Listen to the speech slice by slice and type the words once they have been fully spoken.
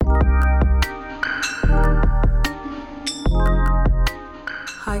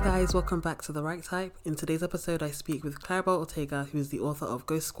guys, welcome back to The Right Type. In today's episode, I speak with Claribel Ortega, who is the author of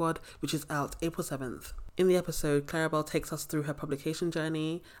Ghost Squad, which is out April 7th. In the episode, Claribel takes us through her publication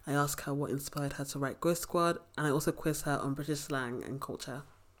journey. I ask her what inspired her to write Ghost Squad, and I also quiz her on British slang and culture.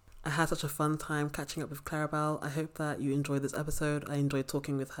 I had such a fun time catching up with Claribel. I hope that you enjoyed this episode. I enjoyed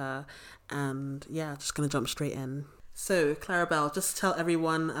talking with her, and yeah, just gonna jump straight in. So, Claribel, just tell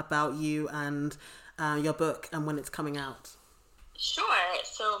everyone about you and your book and when it's coming out. Sure.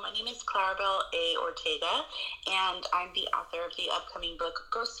 So my name is Claribel A. Ortega, and I'm the author of the upcoming book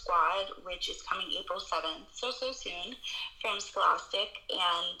Ghost Squad, which is coming April 7th, so soon, from Scholastic.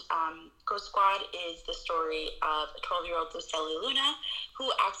 And Ghost Squad is the story of a 12-year-old Lucely Luna who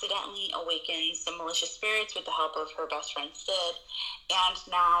accidentally awakens some malicious spirits with the help of her best friend Sid, and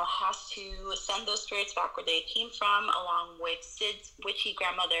now has to send those spirits back where they came from, along with Sid's witchy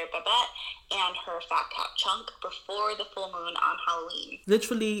grandmother Babette and her fat cat Chunk, before the full moon on Halloween.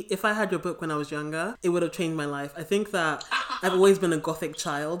 Literally, if I had your book when I was younger, it would have changed my life. I think that I've always been a gothic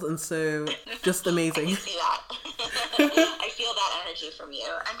child, and so just amazing. I can see that. I feel that energy from you.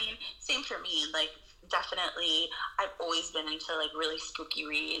 I mean, same for me. Like, definitely, I've always been into like really spooky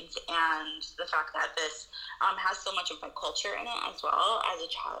reads, and the fact that this has so much of my culture in it as well. As a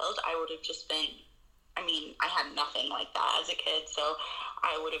child, I would have just been, I had nothing like that as a kid, so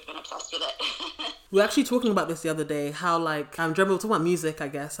I would have been obsessed with it. We were actually talking about this the other day, how like, we were talking about music, I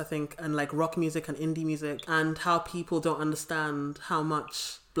guess, I think, and like rock music and indie music, and how people don't understand how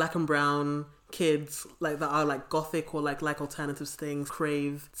much black and brown kids like that are like gothic or like alternative things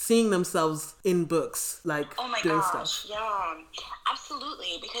crave seeing themselves in books, like doing stuff. Yeah,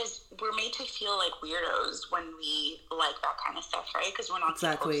 absolutely, because we're made to feel like weirdos when we like that kind of stuff, right? Because we're not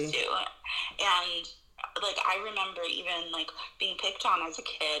supposed to. And like, I remember even like being picked on as a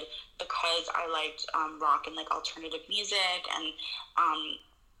kid because I liked rock and like alternative music, and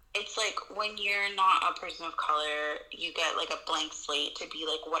it's like when you're not a person of color, you get like a blank slate to be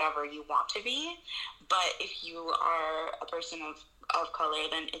like whatever you want to be. But if you are a person of color,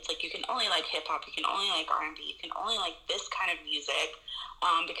 then it's like you can only like hip hop, you can only like R&B, you can only like this kind of music,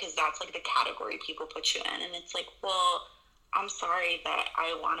 because that's like the category people put you in. And it's like, well, I'm sorry that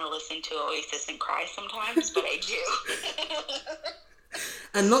I want to listen to Oasis and cry sometimes, but I do.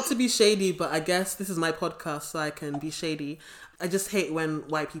 And not to be shady, but I guess this is my podcast, so I can be shady. I just hate when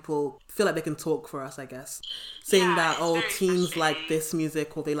white people feel like they can talk for us, I guess. Saying that, teens like this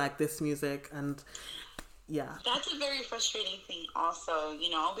music or they like this music, and yeah. That's a very frustrating thing also,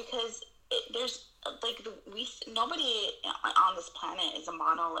 because there's like nobody on this planet is a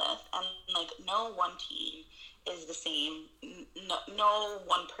monolith, and like no one teen is the same. No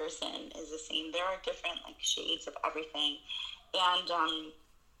one person is the same. There are different like shades of everything,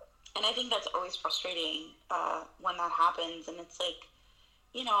 and I think that's always frustrating when that happens. And it's like,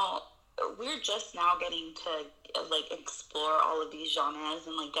 we're just now getting to like explore all of these genres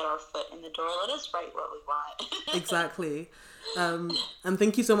and like get our foot in the door. Let us write what we want. Exactly. And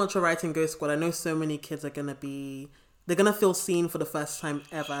thank you so much for writing Ghost Squad. I know so many kids are gonna feel seen for the first time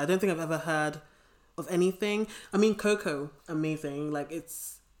ever. I don't think I've ever heard of anything. Coco, amazing. Like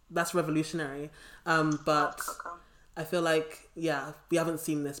that's revolutionary. But I feel like, we haven't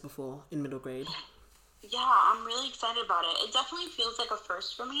seen this before in middle grade. Yeah, I'm really excited about it. It definitely feels like a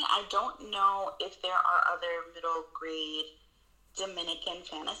first for me. I don't know if there are other middle grade Dominican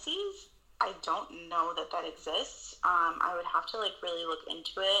fantasies. I don't know that exists. I would have to like really look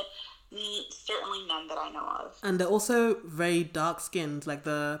into it. Certainly none that I know of. And they're also very dark skinned, like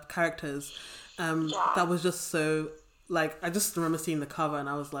the characters. That was just so, like, I just remember seeing the cover and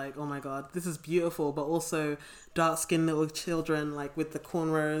I was like, oh my god, this is beautiful, but also dark-skinned little children, like, with the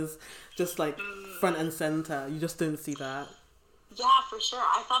cornrows, just, like, front and center. You just don't see that. Yeah, for sure.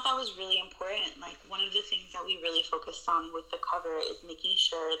 I thought that was really important. Like, one of the things that we really focused on with the cover is making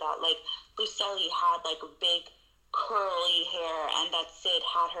sure that, like, Lucely had, like, big curly hair, and that Sid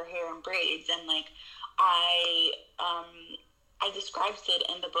had her hair in braids, and, like, I described Sid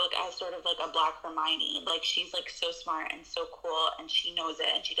in the book as sort of like a Black Hermione. Like, she's like so smart and so cool, and she knows it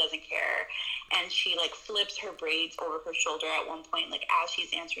and she doesn't care. And she like flips her braids over her shoulder at one point, like as she's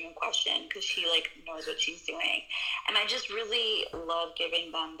answering a question, because she like knows what she's doing. And I just really love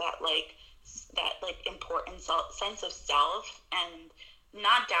giving them that important sense of self, and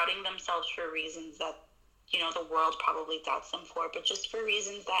not doubting themselves for reasons that the world probably doubts them for, but just for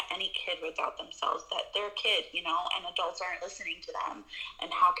reasons that any kid would doubt themselves, that they're a kid, and adults aren't listening to them,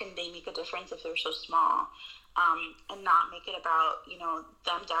 and how can they make a difference if they're so small, and not make it about,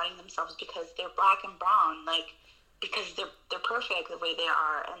 them doubting themselves because they're black and brown, like, because they're perfect the way they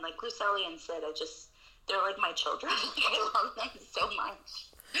are. And like Lucely and Sid, they're like my children. Like, I love them so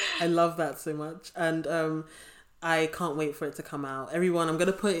much. I love that so much. And I can't wait for it to come out. Everyone, I'm going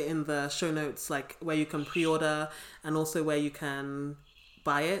to put it in the show notes, like where you can pre-order and also where you can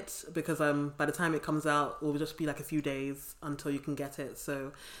buy it, because by the time it comes out, it will just be like a few days until you can get it.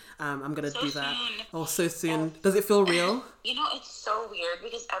 So I'm going to do that. Oh, so soon. Does it feel real? You know, it's so weird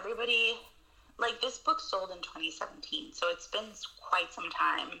because everybody, like, this book sold in 2017, so it's been quite some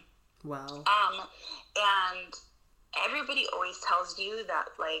time. Wow. And everybody always tells you that,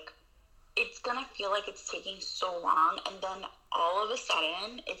 like, it's gonna feel like it's taking so long, and then all of a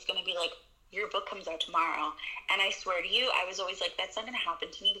sudden it's gonna be like, your book comes out tomorrow. And I swear to you, I was always like, that's not gonna happen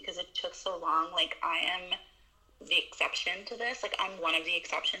to me because it took so long. Like, I am the exception to this. Like, I'm one of the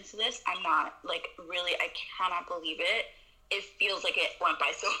exceptions to this. I'm not, like, really, I cannot believe it. It feels like it went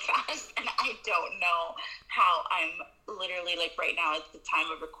by so fast, and I don't know how. I'm literally, like, right now at the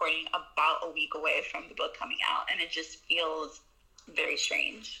time of recording, about a week away from the book coming out, and it just feels very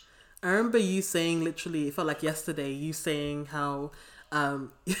strange. I remember you saying, literally, it felt like yesterday, you saying how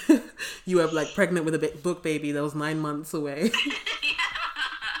you were, like, pregnant with a book baby that was 9 months away.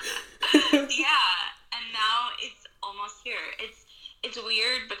 Yeah, and now it's almost here. It's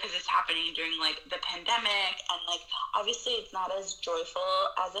weird because it's happening during, like, the pandemic, and, like, obviously it's not as joyful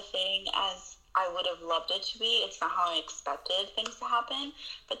as a thing as I would have loved it to be. It's not how I expected things to happen,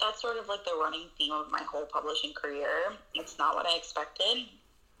 but that's sort of, like, the running theme of my whole publishing career. It's not what I expected.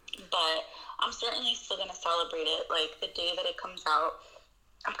 But I'm certainly still going to celebrate it. Like, the day that it comes out,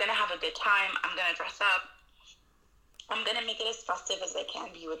 I'm going to have a good time. I'm going to dress up. I'm going to make it as festive as I can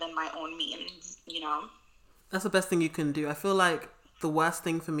be within my own means, you know? That's the best thing you can do. I feel like the worst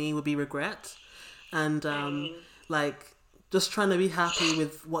thing for me would be regret. And, like, just trying to be happy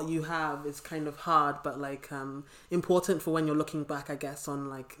with what you have is kind of hard, but, like, important for when you're looking back, I guess, on,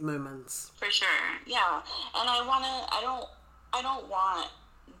 like, moments. For sure, yeah. And I don't want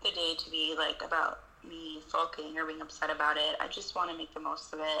the day to be, like, about me sulking or being upset about it. I just want to make the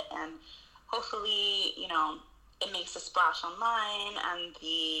most of it, and hopefully, you know, it makes a splash online, and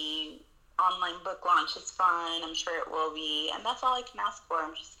the online book launch is fun. I'm sure it will be, and that's all I can ask for.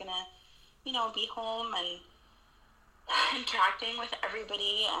 I'm just gonna, you know, be home and interacting with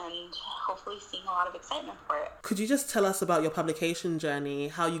everybody and hopefully seeing a lot of excitement for it. Could you just tell us about your publication journey,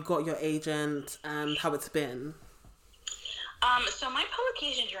 how you got your agent, and how it's been? So my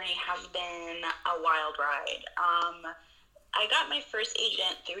publication journey has been a wild ride. I got my first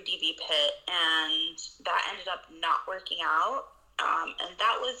agent through DV Pitt, and that ended up not working out. And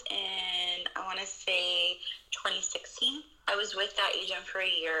that was in, I want to say, 2016. I was with that agent for a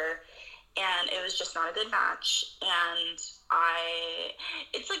year, and it was just not a good match. And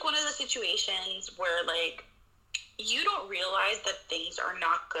it's like one of the situations where, like, you don't realize that things are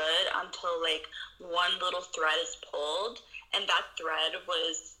not good until, like, one little thread is pulled. And that thread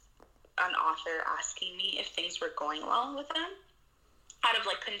was an author asking me if things were going well with them, out of,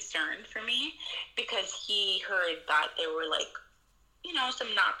 like, concern for me, because he heard that there were, like, you know,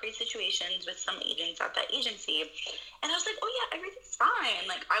 some not great situations with some agents at that agency. And I was like, oh yeah, everything's fine.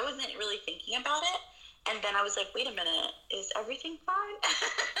 Like, I wasn't really thinking about it. And then I was like, wait a minute, is everything fine?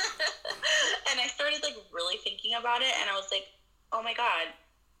 And I started, like, really thinking about it, and I was like, oh my God,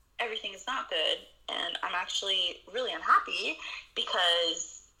 everything is not good. And I'm actually really unhappy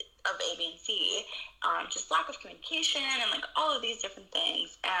because of A, B, and C. Just lack of communication and, like, all of these different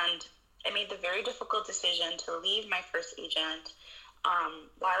things. And I made the very difficult decision to leave my first agent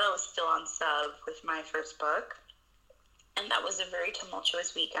while I was still on sub with my first book. And that was a very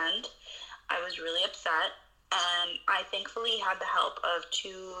tumultuous weekend. I was really upset. And I thankfully had the help of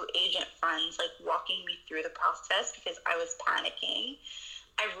two agent friends, like, walking me through the process because I was panicking.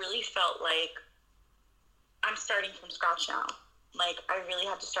 I really felt like I'm starting from scratch now. Like, I really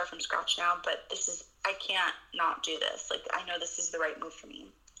have to start from scratch now, but I can't not do this. Like, I know this is the right move for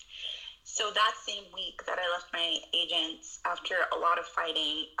me. So that same week that I left my agents, after a lot of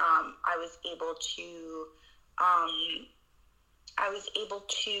fighting, I was able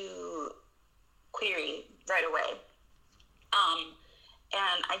to query right away.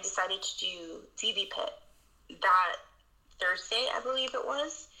 And I decided to do DV Pitt that Thursday, I believe it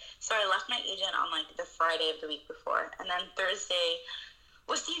was. So I left my agent on, like, the Friday of the week before. And then Thursday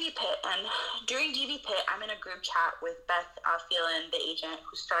was DV Pitt. And during DV Pitt, I'm in a group chat with Beth Phelan, the agent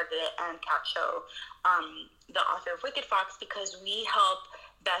who started it, and Kat Cho, the author of Wicked Fox, because we help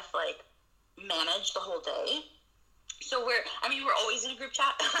Beth, like, manage the whole day. So we're always in a group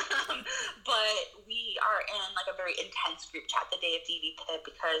chat, but we are in, like, a very intense group chat the day of DV Pitt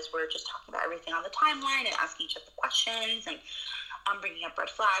because we're just talking about everything on the timeline and asking each other questions and bringing up red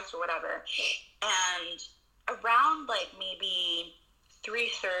flags or whatever. And around, like, maybe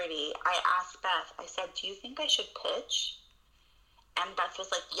 3:30, I asked Beth, I said, do you think I should pitch? And Beth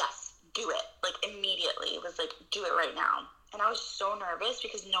was like, yes, do it. Like, immediately. It was like, do it right now. And I was so nervous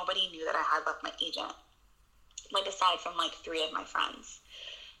because nobody knew that I had left my agent. Like, aside from, like, 3 of my friends.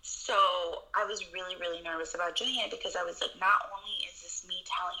 So I was really, really nervous about doing it because I was like, not only is this me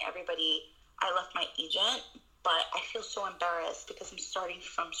telling everybody I left my agent, but I feel so embarrassed because I'm starting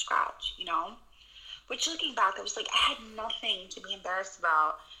from scratch, you know? Which, looking back, I was like, I had nothing to be embarrassed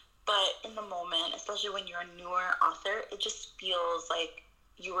about. But in the moment, especially when you're a newer author, it just feels like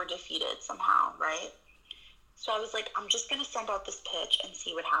you were defeated somehow, right? So I was like, I'm just going to send out this pitch and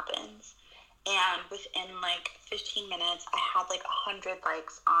see what happens. And within like 15 minutes, I had like 100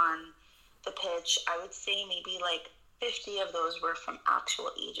 likes on the pitch. I would say maybe like 50 of those were from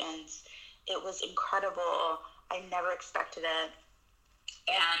actual agents. It was incredible. I never expected it.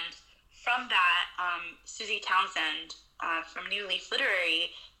 And from that, Susie Townsend from New Leaf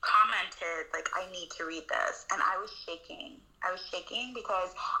Literary commented, like, I need to read this. And I was shaking. I was shaking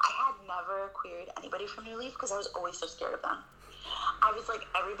because I had never queried anybody from New Leaf because I was always so scared of them. I was like,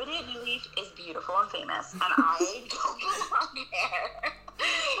 everybody at New Leaf is beautiful and famous, and I don't belong there.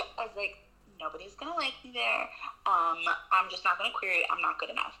 I was like, nobody's going to like me there. I'm just not going to query. I'm not good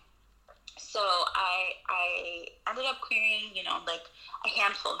enough. So I ended up querying, you know, like a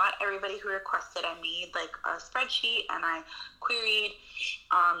handful, not everybody who requested. I made like a spreadsheet and I queried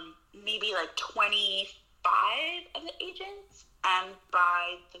maybe like 25 of the agents. And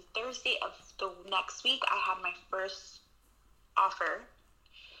by the Thursday of the next week, I had my first offer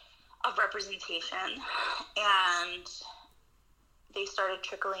of representation, and they started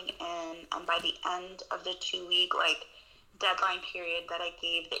trickling in. And by the end of the 2-week like deadline period that I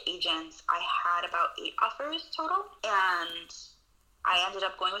gave the agents, I had about 8 offers total, and I ended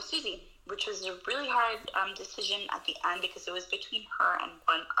up going with Susie, which was a really hard decision at the end because it was between her and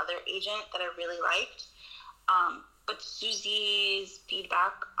one other agent that I really liked. But Susie's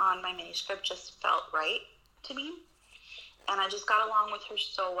feedback on my manuscript just felt right to me. And I just got along with her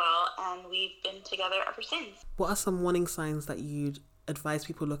so well, and we've been together ever since. What are some warning signs that you'd advise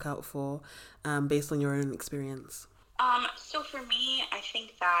people look out for based on your own experience? So for me, I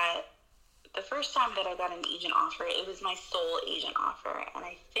think that the first time that I got an agent offer, it was my sole agent offer. And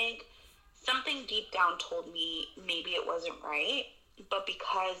I think something deep down told me maybe it wasn't right. But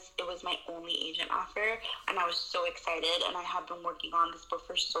because it was my only agent offer, and I was so excited, and I had been working on this book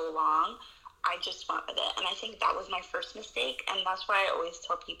for so long, I just went with it. And I think that was my first mistake. And that's why I always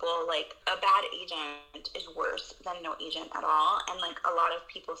tell people, like, a bad agent is worse than no agent at all. And, like, a lot of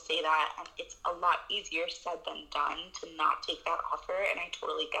people say that, and it's a lot easier said than done to not take that offer. And I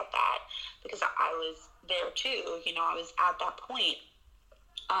totally get that because I was there too. You know, I was at that point.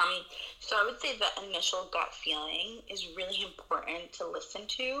 So I would say the initial gut feeling is really important to listen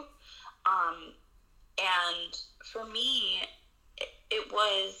to. And for me, it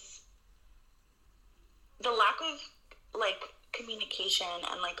was the lack of like communication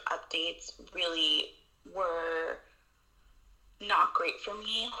and like updates really were not great for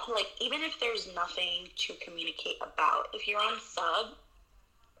me. Like, even if there's nothing to communicate about, if you're on sub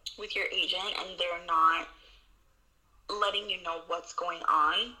with your agent and they're not letting you know what's going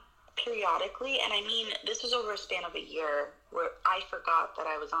on periodically, and I mean, this was over a span of a year where I forgot that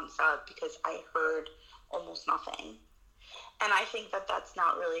I was on sub because I heard almost nothing. And I think that that's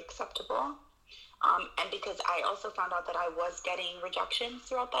not really acceptable. And because I also found out that I was getting rejections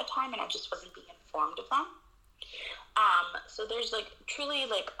throughout that time and I just wasn't being informed of them. So there's like truly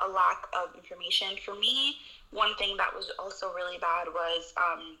like a lack of information. For me, one thing that was also really bad was,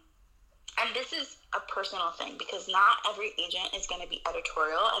 and this is a personal thing because not every agent is going to be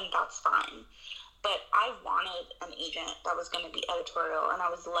editorial, and that's fine. But I wanted an agent that was going to be editorial, and I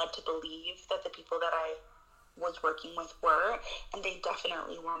was led to believe that the people that I was working with were, and they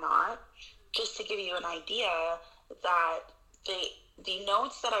definitely were not. Just to give you an idea, that the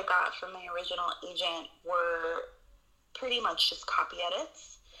notes that I got from my original agent were pretty much just copy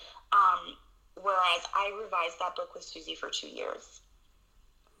edits, whereas I revised that book with Susie for 2 years.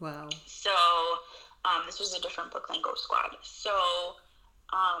 Wow. So this was a different book than Ghost Squad. So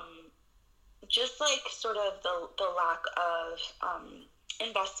just like sort of the lack of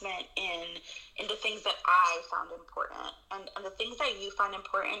investment into things that I found important, and the things that you find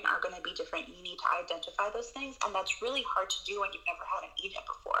important are going to be different. You need to identify those things, and that's really hard to do when you've never had an agent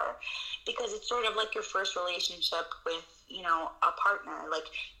before, because it's sort of like your first relationship with, you know, a partner. Like,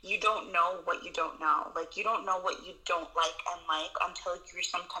 you don't know what you don't know. Like, you don't know what you don't like until you're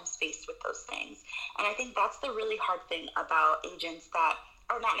sometimes faced with those things. And I think that's the really hard thing about agents that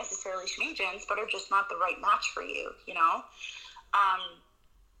are not necessarily agents, but are just not the right match for you, you know?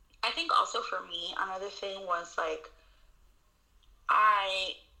 I think also for me, another thing was like,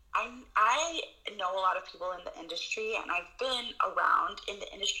 I know a lot of people in the industry, and I've been around in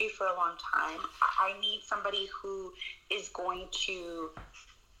the industry for a long time. I need somebody who is going to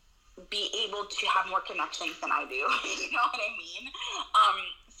be able to have more connections than I do. You know what I mean?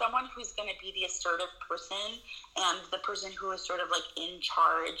 Someone who's going to be the assertive person and the person who is sort of like in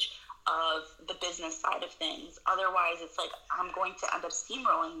charge of the business side of things. Otherwise, it's like I'm going to end up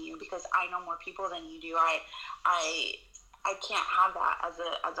steamrolling you because I know more people than you do. I can't have that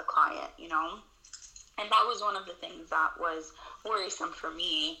as a client, you know? And that was one of the things that was worrisome for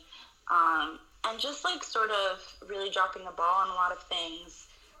me. And just like sort of really dropping the ball on a lot of things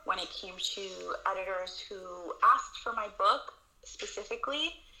when it came to editors who asked for my book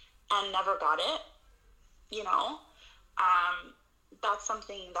specifically and never got it, you know? That's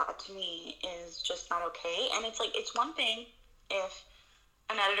something that to me is just not okay. And it's like, it's one thing if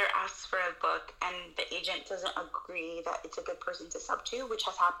an editor asks for a book and the agent doesn't agree that it's a good person to sub to, which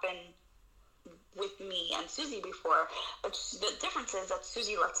has happened with me and Susie before. But the difference is that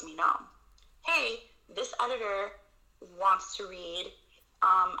Susie lets me know, hey, this editor wants to read.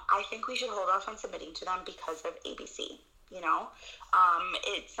 I think we should hold off on submitting to them because of ABC. You know,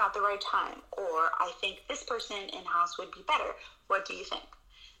 it's not the right time, or I think this person in-house would be better. What do you think?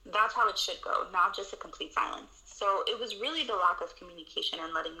 That's how it should go, not just a complete silence. So it was really the lack of communication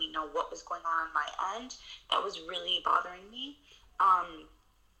and letting me know what was going on my end that was really bothering me.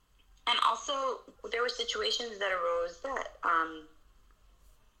 And also, there were situations that arose that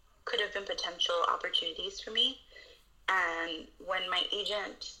could have been potential opportunities for me. And when my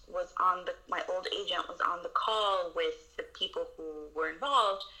agent was my old agent was on the call with the people who were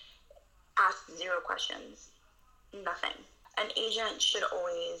involved, asked 0 questions, nothing. An agent should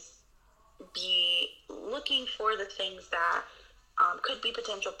always be looking for the things that could be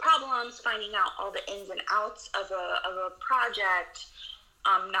potential problems, finding out all the ins and outs of a project,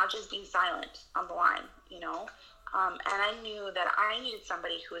 not just being silent on the line, you know? And I knew that I needed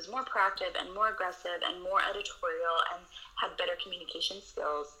somebody who was more proactive and more aggressive and more editorial and had better communication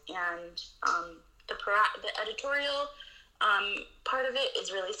skills. And the editorial part of it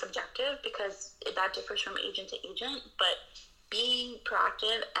is really subjective because that differs from agent to agent. But being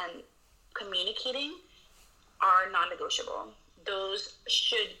proactive and communicating are non-negotiable. Those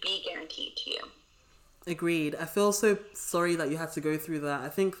should be guaranteed to you. Agreed. I feel so sorry that you had to go through that. I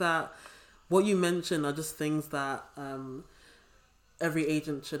think that what you mentioned are just things that every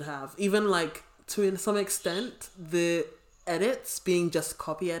agent should have. Even like to some extent, the edits being just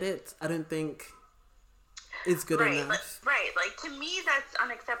copy edits, I don't think is good enough. Like to me, that's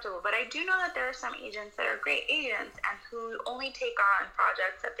unacceptable. But I do know that there are some agents that are great agents and who only take on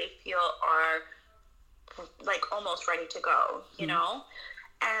projects that they feel are like almost ready to go, you know?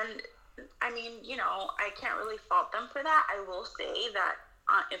 And I mean, you know, I can't really fault them for that. I will say that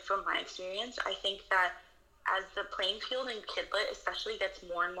from my experience, I think that as the playing field in Kidlit especially gets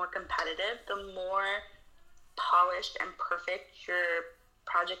more and more competitive, the more polished and perfect your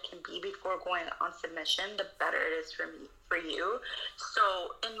project can be before going on submission, the better it is for you.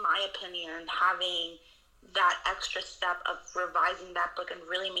 So in my opinion, having that extra step of revising that book and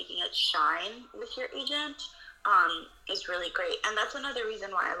really making it shine with your agent is really great. And that's another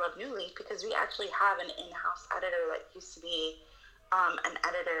reason why I love New Leaf, because we actually have an in-house editor that used to be an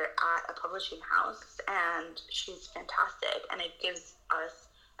editor at a publishing house, and she's fantastic, and it gives us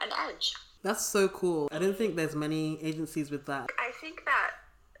an edge. That's so cool. I don't think there's many agencies with that. I think that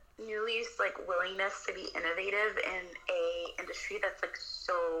New Leaf's like willingness to be innovative in a industry that's like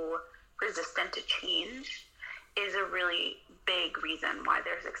so resistant to change is a really big reason why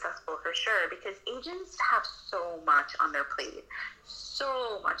they're successful, for sure, because agents have so much on their plate.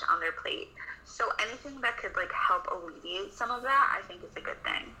 So anything that could like help alleviate some of that, I think is a good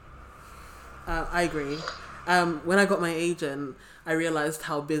thing. I agree. When I got my agent, I realized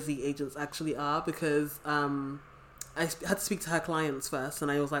how busy agents actually are, because I had to speak to her clients first, and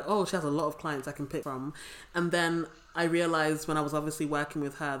I was like, oh, she has a lot of clients I can pick from. And then I realized when I was obviously working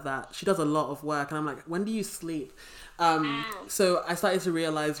with her that she does a lot of work, and I'm like, when do you sleep? So I started to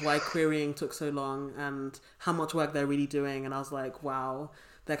realize why querying took so long and how much work they're really doing, and I was like, wow,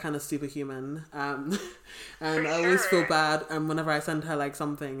 they're kind of superhuman. And I always feel bad whenever I send her like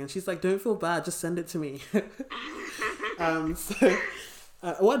something, and she's like, don't feel bad, just send it to me.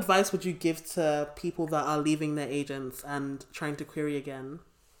 What advice would you give to people that are leaving their agents and trying to query again?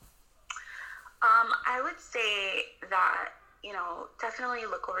 I would say that, you know, definitely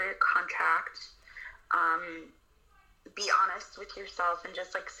look over your contract, be honest with yourself, and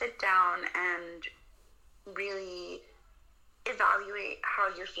just like sit down and really evaluate how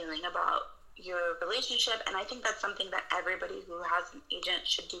you're feeling about your relationship. And I think that's something that everybody who has an agent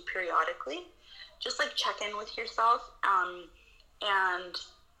should do periodically. Just like check in with yourself, and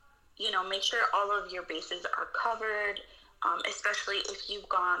make sure all of your bases are covered, especially if you've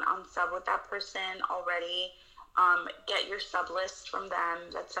gone on sub with that person already. Get your sub list from them.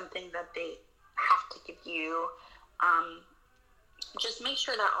 That's something that they have to give you. Just make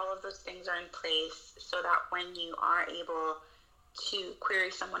sure that all of those things are in place so that when you are able to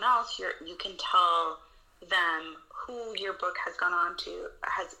query someone else, you can tell them who your book has gone on to,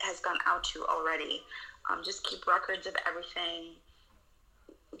 has gone out to already. Just keep records of everything.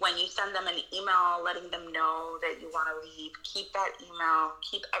 When you send them an email letting them know that you want to leave, keep that email,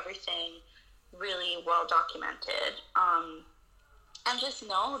 keep everything really well documented. And just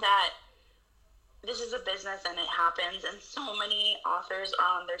know that this is a business and it happens, and so many authors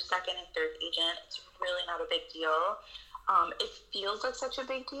are on their second and third agent. It's really not a big deal. It feels like such a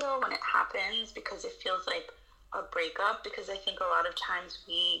big deal when it happens because it feels like a breakup, because I think a lot of times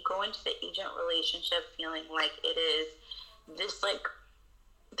we go into the agent relationship feeling like it is this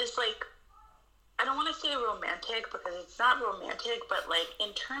I don't want to say romantic because it's not romantic, but like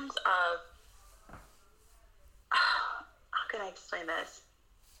in terms of how can I explain this?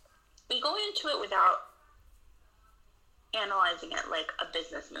 We go into it without analyzing it like a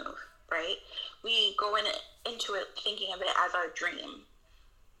business move, right? We go into it thinking of it as our dream.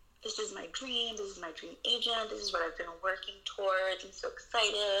 This is my dream. This is my dream agent. This is what I've been working towards. I'm so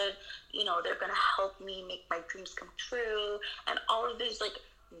excited. They're going to help me make my dreams come true. And all of these like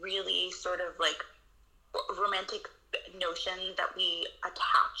really sort of like romantic notions that we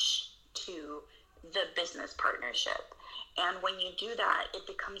attach to the business partnership. And when you do that, it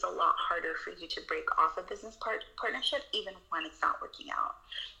becomes a lot harder for you to break off a business partnership, even when it's not working out.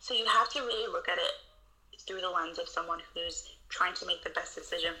 So you have to really look at it through the lens of someone who's trying to make the best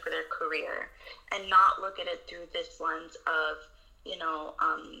decision for their career, and not look at it through this lens of,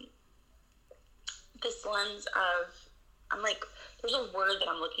 I'm like, there's a word that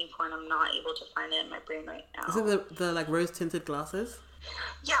I'm looking for and I'm not able to find it in my brain right now. Is it the like rose tinted glasses?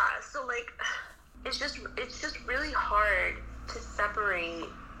 Yeah, so like it's just really hard to separate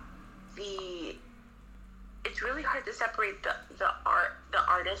the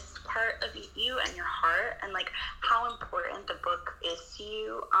artist part of you and your heart, and like how important the book is to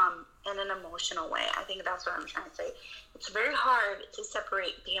you in an emotional way. I think that's what I'm trying to say. It's very hard to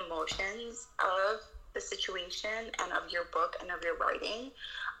separate the emotions of the situation and of your book and of your writing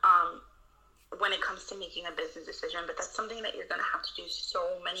when it comes to making a business decision, but that's something that you're going to have to do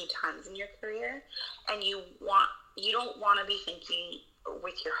so many times in your career, and you don't want to be thinking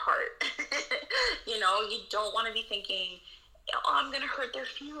with your heart. You don't want to be thinking, oh, I'm going to hurt their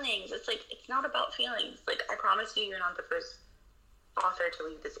feelings. It's like, it's not about feelings. Like, I promise you're not the first author to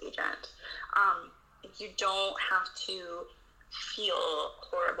leave this agent. You don't have to feel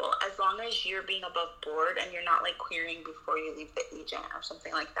horrible as long as you're being above board and you're not like querying before you leave the agent or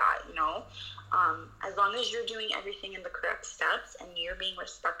something like that, as long as you're doing everything in the correct steps and you're being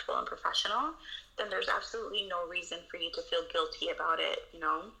respectful and professional, then there's absolutely no reason for you to feel guilty about it.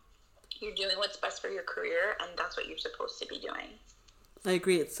 You're doing what's best for your career, and that's what you're supposed to be doing. I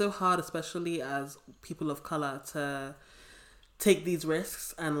agree. It's so hard, especially as people of color, to take these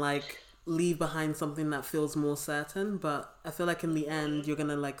risks and like leave behind something that feels more certain. But I feel like in the end, you're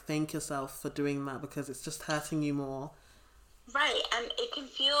gonna like thank yourself for doing that because it's just hurting you more. Right, and it can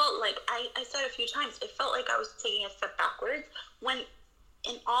feel like, I said a few times, it felt like I was taking a step backwards, when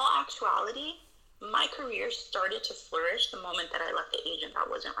in all actuality, my career started to flourish the moment that I left the agent that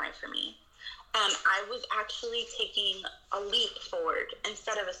wasn't right for me. And I was actually taking a leap forward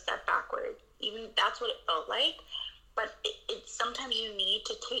instead of a step backward. Even that's what it felt like. But it's sometimes you need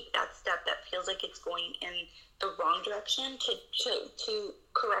to take that step that feels like it's going in the wrong direction to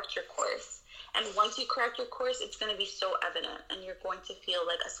correct your course. And once you correct your course, it's going to be so evident, and you're going to feel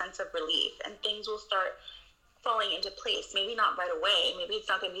like a sense of relief, and things will start falling into place. Maybe not right away. Maybe it's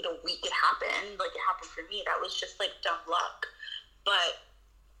not going to be the week it happened, like it happened for me. That was just like dumb luck. But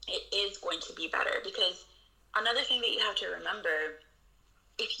it is going to be better, because another thing that you have to remember,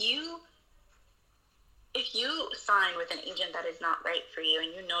 if you sign with an agent that is not right for you,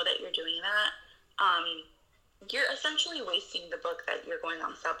 and you know that you're doing that, you're essentially wasting the book that you're going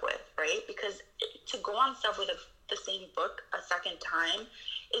on sub with, right? Because to go on sub with the same book a second time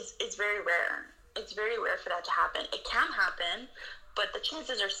is very rare. It's very rare for that to happen. It can happen, but the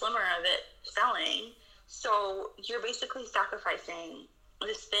chances are slimmer of it selling. So you're basically sacrificing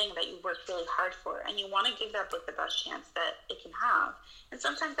this thing that you worked really hard for, and you want to give that book the best chance that it can have. And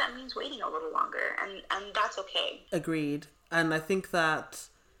sometimes that means waiting a little longer, and that's okay. Agreed. And I think that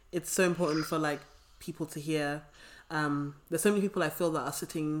it's so important for like people to hear. There's so many people I feel that are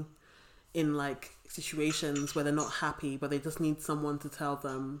sitting in like situations where they're not happy, but they just need someone to tell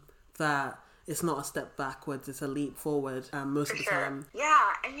them that it's not a step backwards, it's a leap forward most of the time.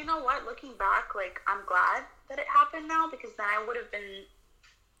 Yeah, and you know what? Looking back, like, I'm glad that it happened now, because then I would have been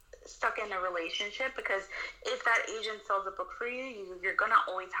stuck in a relationship, because if that agent sells a book for you, you're going to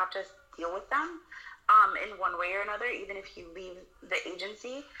always have to deal with them in one way or another, even if you leave the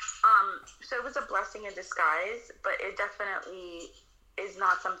agency. So it was a blessing in disguise, but it definitely is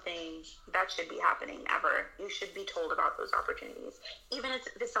not something that should be happening ever. You should be told about those opportunities, even if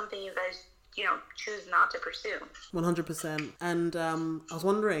it's something you guys, choose not to pursue. 100%. And I was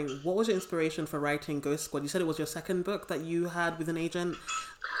wondering, what was your inspiration for writing Ghost Squad? You said it was your second book that you had with an agent.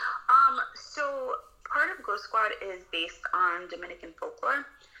 So part of Ghost Squad is based on Dominican folklore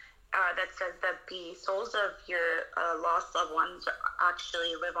that says that the souls of your lost loved ones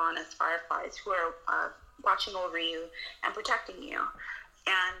actually live on as fireflies who are watching over you and protecting you.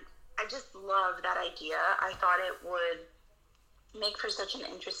 And I just love that idea. I thought it would make for such an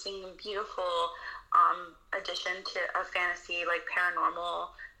interesting and beautiful addition to a fantasy, like paranormal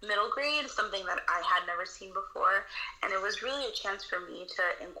middle grade, something that I had never seen before. And it was really a chance for me to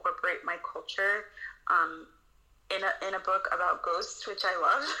incorporate my culture in a book about ghosts, which I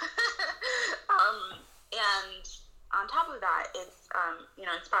love. And on top of that, it's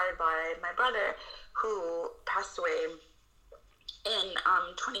inspired by my brother, who passed away in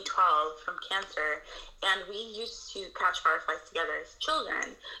 2012 from cancer, and we used to catch fireflies together as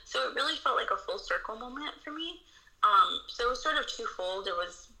children. So it really felt like a full circle moment for me. So it was sort of twofold. It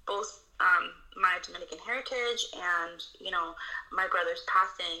was both my Dominican heritage and, my brother's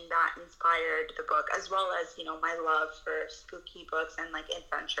passing that inspired the book, as well as, my love for spooky books and like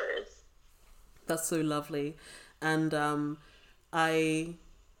adventures. That's so lovely. And I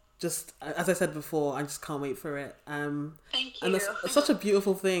just, as I said before, I just can't wait for it. Thank you. And it's such a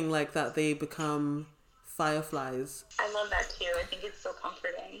beautiful thing, like that they become fireflies. I love that too. I think it's so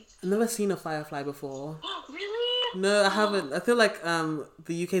comforting. I've never seen a firefly before. Really? No, I haven't. I feel like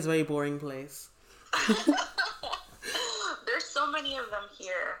the UK is a very boring place. There's so many of them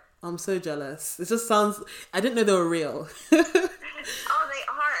here. I'm so jealous. It just sounds... I didn't know they were real. Oh, they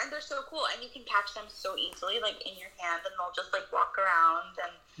are, and they're so cool, and you can catch them so easily, like in your hand, and they'll just like walk around.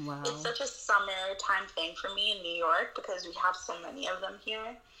 And wow. It's such a summertime thing for me in New York, because we have so many of them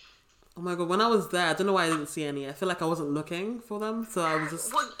here. Oh my god, when I was there, I don't know why I didn't see any. I feel like I wasn't looking for them, so I was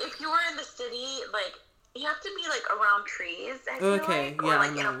just... Well, if you were in the city, like, you have to be like around trees, I feel like, or yeah,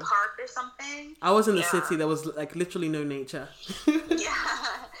 like in a park or something. I was in the city, there was like literally no nature. Yeah,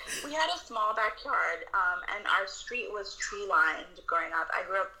 we had a small backyard, and our street was tree lined growing up. I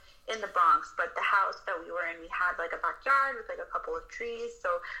grew up in the Bronx, but the house that we were in, we had like a backyard with like a couple of trees, so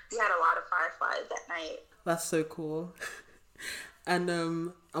we had a lot of fireflies at night. That's so cool. And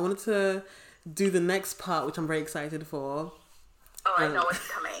I wanted to do the next part, which I'm very excited for. Oh, I know what's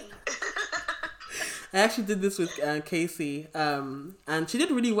coming. I actually did this with Casey, and she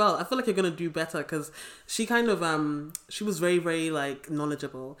did really well. I feel like you're going to do better, because she kind of, she was very, very, like,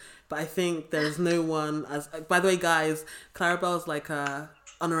 knowledgeable. But I think there's no one as... By the way, guys, Claribel's like a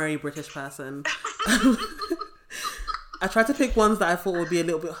honorary British person. I tried to pick ones that I thought would be a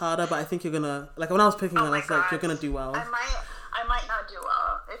little bit harder, but I think you're going to... Like, when I was picking them, I was like, you're going to do well. I might not do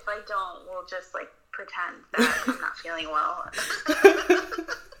well. If I don't, we'll just, like, pretend that I'm not feeling well.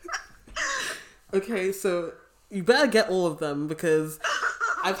 Okay, so you better get all of them, because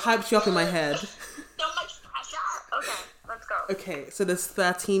I've hyped you up in my head. So much pressure. Okay, let's go. Okay, so there's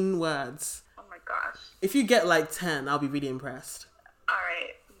 13 words. Oh my gosh. If you get like 10, I'll be really impressed.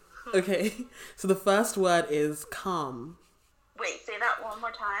 Alright. Okay, so the first word is calm. Wait, say that one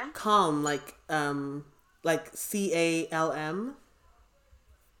more time. Calm, like CALM.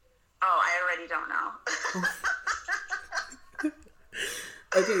 Oh, I already don't know.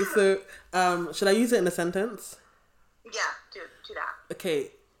 Okay, so should I use it in a sentence? Yeah, do that.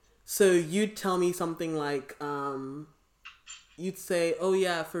 Okay, so you'd tell me something like, you'd say, oh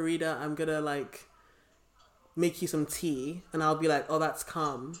yeah, Farida, I'm gonna like make you some tea, and I'll be like, oh, that's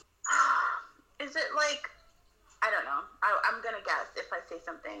calm. Is it like, I don't know. I'm gonna guess if I say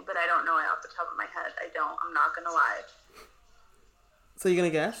something, but I don't know it off the top of my head. I'm not gonna lie. So you're gonna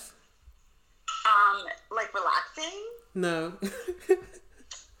guess? Like relaxing? No.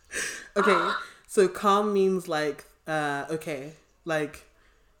 Okay, so calm means like, okay, like,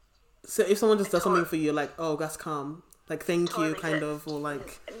 so if someone just does something for you, like, oh, that's calm, like, thank you, kind of, or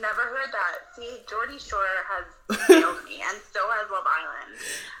like... Never heard that. See, Geordie Shore has failed me, and so has Love Island.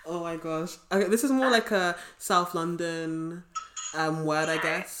 Oh my gosh. Okay, this is more like a South London word, I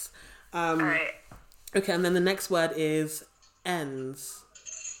guess. All right. Okay, and then the next word is ends.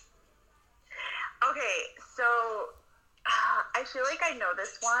 Okay, so I feel like I know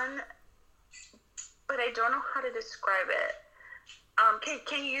this one, but I don't know how to describe it.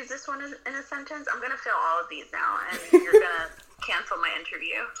 Can you use this one in a sentence? I'm going to fail all of these now, and you're going to cancel my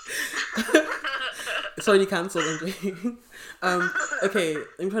interview. It's already cancelled, interview. Okay,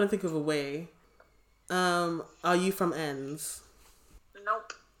 I'm trying to think of a way. Are you from ends?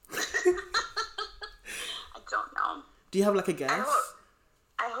 Nope. I don't know. Do you have like a guess?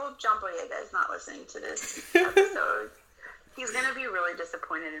 I hope John Boyega is not listening to this episode. He's going to be really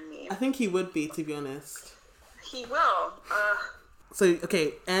disappointed in me. I think he would be, to be honest. He will. So,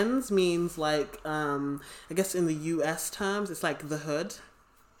 okay, ends means like, I guess in the US terms, it's like the hood.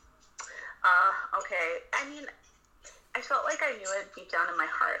 Okay. I mean, I felt like I knew it deep down in my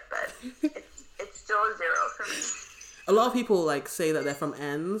heart, but it's still a 0 for me. A lot of people like say that they're from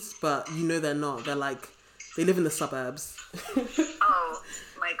ends, but you know they're not. They're like, they live in the suburbs. Oh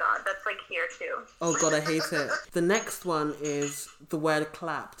my God, that's like here too. Oh God, I hate it. The next one is the word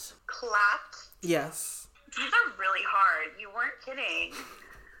clapped. Clapped? Yes. These are really hard. You weren't kidding.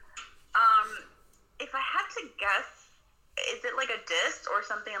 If I had to guess, is it like a diss or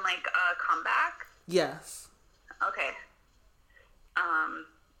something like a comeback? Yes. Okay.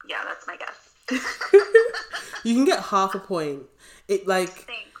 Yeah, that's my guess. You can get half a point. It like,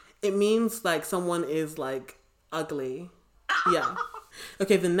 Thanks. it means like someone is like ugly. Yeah.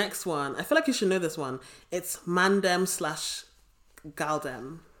 Okay, the next one. I feel like you should know this one. It's mandem /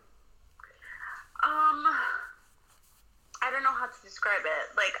 galdem. I don't know how to describe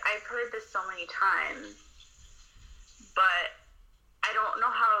it. Like, I've heard this so many times, but I don't know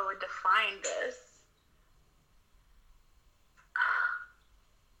how I would define this.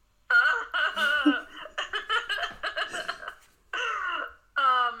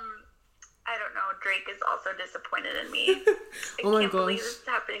 I don't know. Drake is also disappointed in me. Oh my can't believe gosh. this is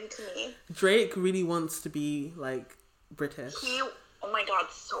happening to me. Drake really wants to be like British. Oh my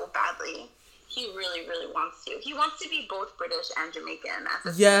God, so badly. He really, really wants to. He wants to be both British and Jamaican at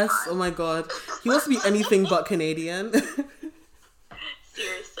the same time. Oh my God. He wants to be anything but Canadian.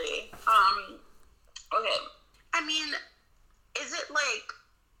 Seriously. Okay. I mean, is it like,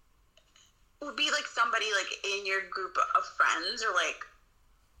 would be like somebody like in your group of friends, or like,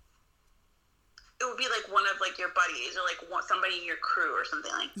 it would be like one of like your buddies, or like somebody in your crew or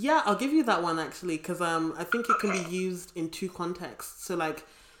something like that? Yeah, I'll give you that one actually, because I think it can be used in two contexts. So like,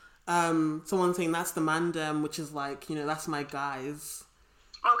 someone saying that's the mandem, which is like, you know, that's my guys.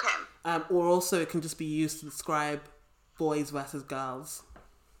 Okay. Or also it can just be used to describe boys versus girls.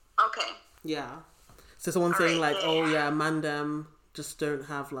 Okay. Yeah. So someone saying like, oh yeah, mandem just don't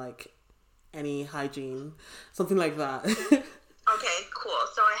have like any hygiene. Something like that. Okay, cool.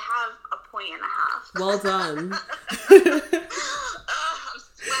 So I have a point and a half. Well done. I'm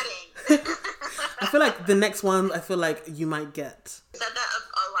sweating. I feel like the next one, I feel like you might get. Said that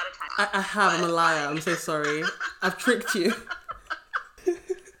a lot of times. I have. I'm a liar. I'm so sorry. I've tricked you.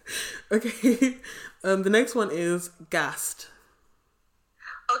 Okay. The next one is gassed.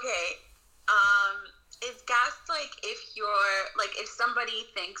 Okay. Is gassed like if you're like if somebody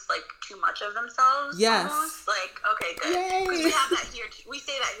thinks like too much of themselves? Yes. Almost? Like, okay, good. Because we have that here. We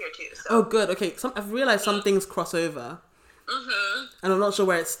say that here too. So. Oh, good. Okay. I've realized some things cross over. Mm-hmm. And I'm not sure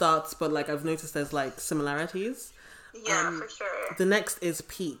where it starts, but like I've noticed there's like similarities. Yeah, for sure. The next is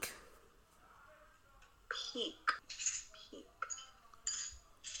peak. Peak.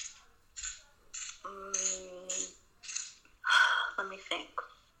 Let me think.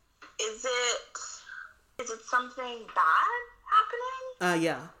 Is it something bad happening?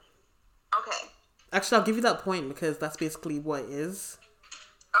 Yeah. Okay. Actually, I'll give you that point because that's basically what it is.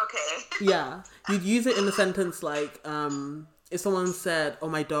 Okay. Yeah. You'd use it in a sentence like, if someone said, oh,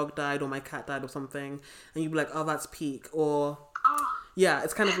 my dog died or my cat died or something, and you'd be like, oh, that's peak. Or, yeah,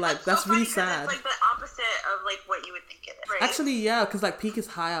 it's kind of like, that's really sad. It's like the opposite of like what you would think it is, right? Actually, yeah, because like peak is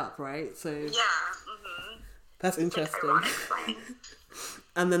high up, right? So yeah. Mm-hmm. That's interesting. Like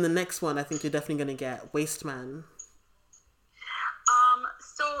And then the next one, I think you're definitely going to get waste man.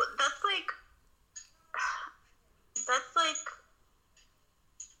 So that's like,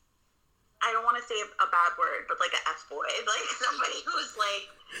 I don't want to say a bad word, but like an F-boy, like somebody who's like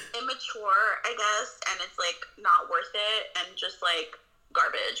immature, I guess, and it's like not worth it, and just like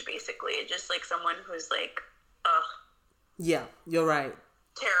garbage, basically. Just like someone who's like, ugh. Yeah, you're right.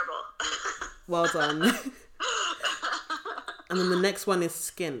 Terrible. Well done. And then the next one is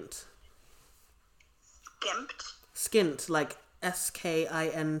skint. Skimped? Skint, like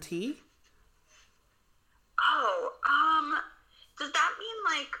skint. Oh, does that mean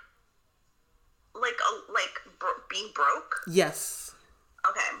being broke? Yes.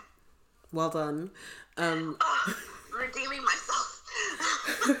 Okay. Well done. Redeeming myself.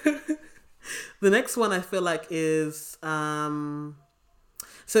 The next one I feel like is so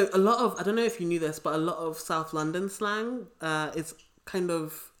a lot of, I don't know if you knew this, but a lot of South London slang is kind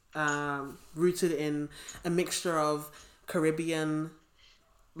of rooted in a mixture of Caribbean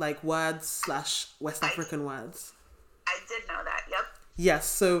like words / West African words. I did know that. Yep. Yes.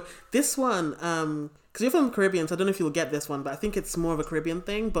 So this one, because you're from the Caribbean, so I don't know if you'll get this one, but I think it's more of a Caribbean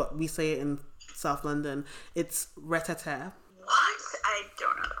thing, but we say it in South London. It's retete. What? I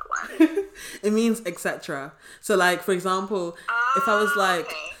don't know that one. It means etc. So like, for example, if I was like,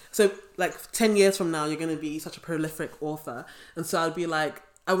 okay. So like 10 years from now, you're going to be such a prolific author. And so I'd be like,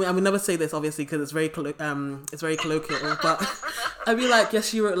 I would never say this obviously because it's very colloquial, but I'd be like,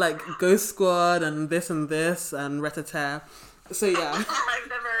 yes, you wrote like Ghost Squad and this and retete. So yeah. I've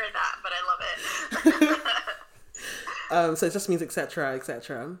never heard that, but I love it. So it just means etc.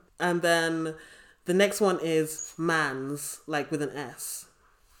 etc. And then the next one is mans, like with an S.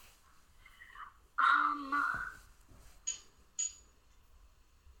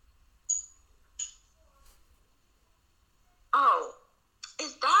 Oh,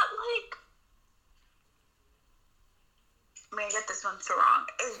 is that like? I mean, I get this one so wrong.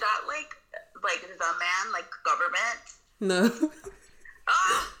 Is that like the man, like government? No.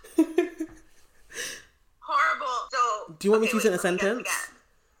 Oh, horrible. So, do you want me to use it in a sentence?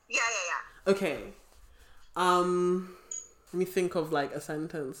 Yeah. Okay. Let me think of like a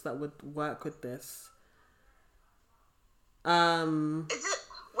sentence that would work with this. Is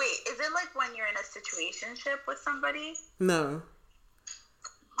it like when you're in a situationship with somebody? No.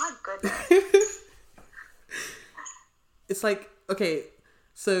 My goodness. It's like, okay,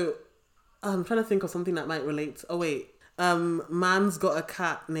 so I'm trying to think of something that might relate. Oh wait, man's got a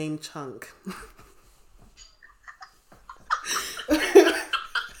cat named Chunk.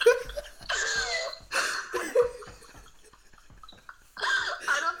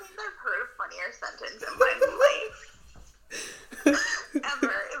 Sentence in my life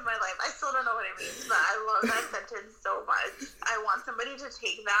ever in my life. I still don't know what it means, but I love that sentence so much. I want somebody to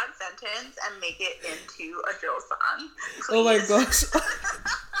take that sentence and make it into a drill song, please. Oh my gosh.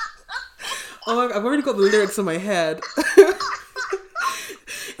 Oh my God, I've already got the lyrics in my head.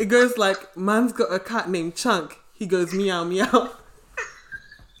 It goes like, man's got a cat named Chunk, he goes meow meow.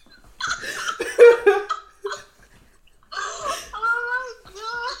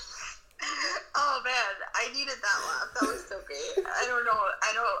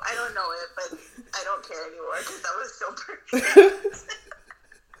 I don't know it, but I don't care anymore because that was so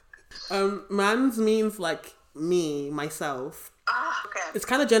perfect. Mans means like me, myself. Ah, okay. It's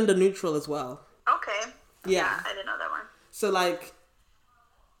kind of gender neutral as well. Okay. Yeah, I didn't know that one. So like,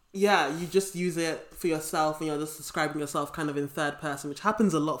 yeah, you just use it for yourself and you're just describing yourself kind of in third person, which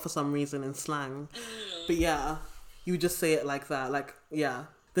happens a lot for some reason in slang. But yeah, you just say it like that. Like, yeah.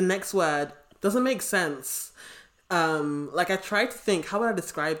 The next word doesn't make sense. Like I tried to think, how would I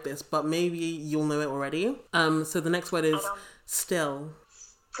describe this? But maybe you'll know it already. So the next word is still.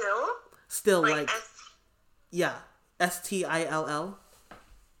 Still? Still, like yeah, STILL.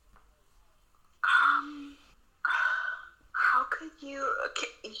 How could you?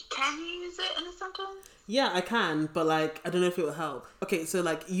 Can you use it in a sentence? Yeah, I can, but like I don't know if it will help. Okay, so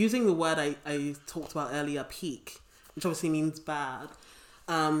like using the word I talked about earlier, peak, which obviously means bad.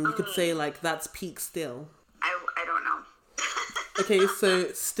 You could say like that's peak still. I don't know. Okay,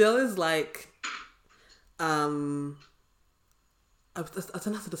 so still is like, I don't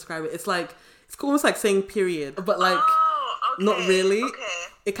know how to describe it. It's like, it's almost like saying period, but like, not really. Okay.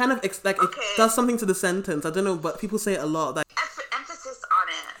 It kind of, it does something to the sentence. I don't know, but people say it a lot. Like, emphasis on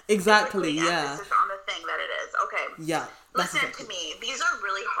it. Exactly, yeah. Emphasis on the thing that it is. Okay. Yeah. Listen to me. These are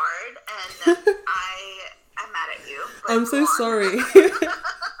really hard, and I'm mad at you. I'm so sorry.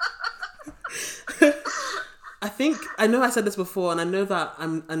 I know I said this before, and I know that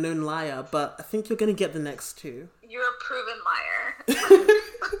I'm a known liar, but I think you're going to get the next two. You're a proven liar.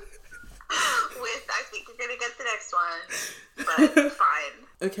 I think you're going to get the next one, but fine.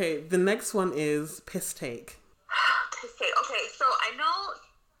 Okay, the next one is piss take. Piss take. Okay, so I know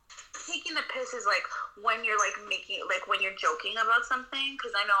taking the piss is like when you're like making, like when you're joking about something,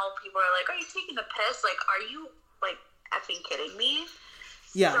 because I know people are like, are you taking the piss? Like, are you like effing kidding me?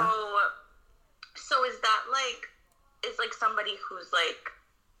 Yeah. So is that like, is like somebody who's like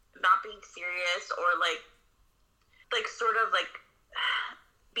not being serious or like sort of like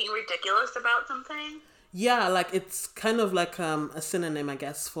being ridiculous about something? Yeah, like it's kind of like a synonym, I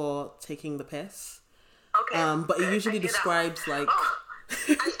guess, for taking the piss. Okay. But it usually describes like. Oh, I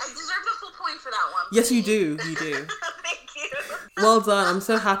deserve the full point for that one. Yes, you do. You do. Thank you. Well done. I'm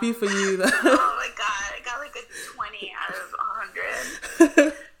so happy for you. Oh my god, I got like a 20 out of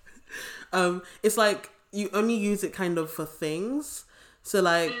 100. It's like you only use it kind of for things. So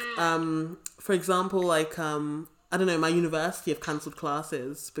like, for example, like I don't know, my university have cancelled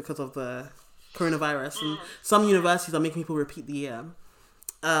classes because of the coronavirus, and some universities are making people repeat the year.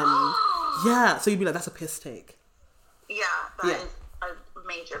 Yeah, so you'd be like, that's a piss take. Yeah, that is a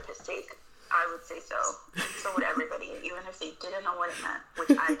major piss take. I would say so. So would everybody, even if they didn't know what it meant,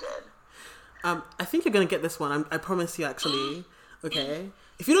 which I did. I think you're gonna get this one. I promise you, actually. Okay.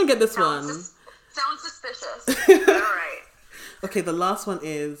 If you don't get this one, sounds suspicious. All right. Okay, the last one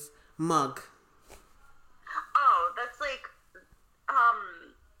is mug. Oh, that's like,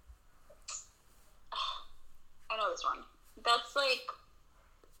 I know this one. That's like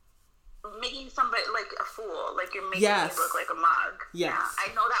making somebody like a fool, like you're making me look like a mug. Yes. Yeah, I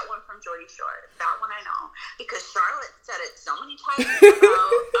know that one from Geordie Shore. That one I know because Charlotte said it so many times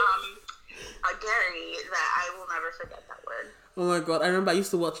about Gary that I will never forget that word. Oh my god, I remember I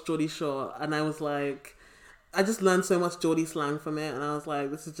used to watch Geordie Shore and I was like, I just learned so much Geordie slang from it, and I was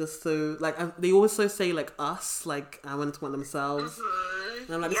like, this is just so like they always so say like us, like I wanted to want themselves, and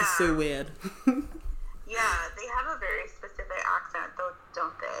I'm like, this is so weird. Yeah, they have a very specific accent, though,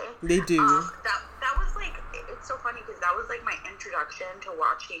 don't they? They do. That was like, it's so funny because that was like my introduction to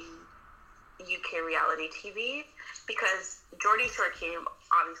watching UK reality TV, because Geordie Shore came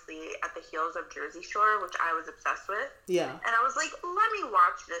obviously at the heels of Jersey Shore, which I was obsessed with. Yeah. And I was like, let me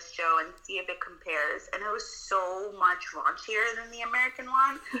watch this show and see if it compares. And it was so much raunchier than the American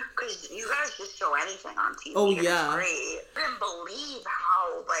one, because you guys just show anything on TV. Oh, yeah. It's great. I didn't believe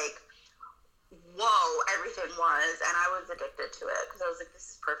how, like, whoa, everything was, and I was addicted to it because I was like, this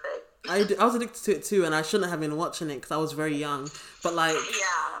is perfect. I was addicted to it too, and I shouldn't have been watching it because I was very young, but like,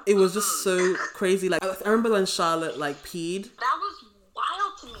 it was just so crazy. Like, I remember when Charlotte like peed. That was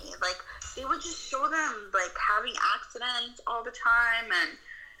wild to me. Like, they would just show them like having accidents all the time,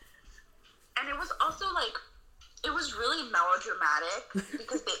 and it was also like, it was really melodramatic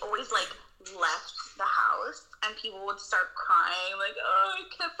because they always like left the house and people would start crying like, oh, I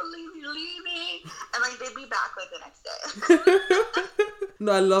can't believe you're leaving, and like they'd be back like the next day.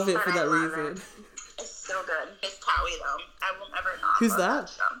 No, I love it for that reason. It's so good. It's Towie though. I will never not. Who's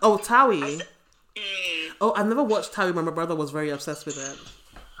that? Oh, Towie. Oh, I've never watched Towie, but my brother was very obsessed with it.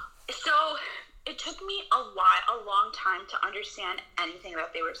 So it took me a long time to understand anything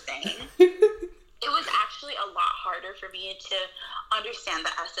that they were saying. It was actually a lot harder for me to understand the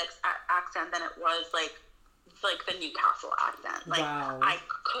Essex accent than it was like the Newcastle accent. Like, wow. I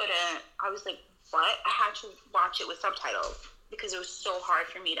was like, what? I had to watch it with subtitles because it was so hard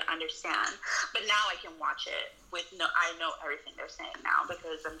for me to understand. But now I can watch it I know everything they're saying now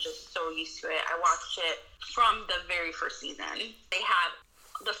because I'm just so used to it. I watched it from the very first season. They had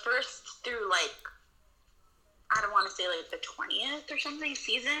the first through like, I don't want to say like the 20th or something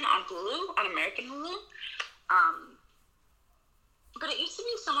season on Hulu, on American Hulu. But it used to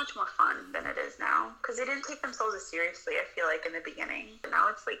be so much more fun than it is now because they didn't take themselves as seriously, I feel like, in the beginning. But now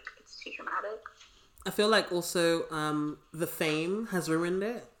it's like, it's too dramatic. I feel like also the fame has ruined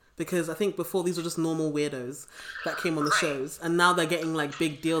it because I think before these were just normal weirdos that came on the shows, and now they're getting like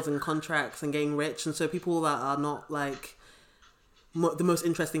big deals and contracts and getting rich, and so people that are not like the most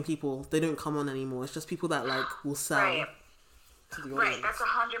interesting people, they don't come on anymore. It's just people that like will sell. Right. That's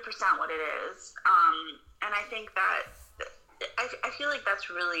 100% what it is. And I think that I feel like that's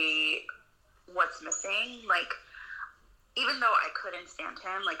really what's missing. Like, even though I couldn't stand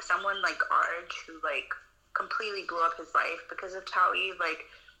him, like someone like Arj who like completely blew up his life because of Towie, like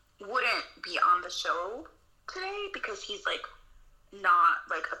wouldn't be on the show today because he's like not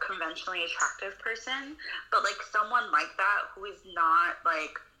like a conventionally attractive person, but like someone like that who is not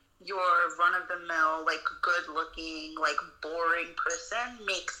like your run-of-the-mill like good-looking like boring person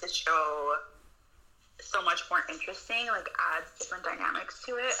makes the show so much more interesting, like adds different dynamics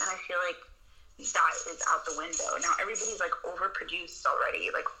to it. And I feel like that is out the window now. Everybody's like overproduced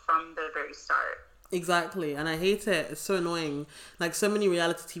already, like from the very start. Exactly, and I hate it. It's so annoying. Like so many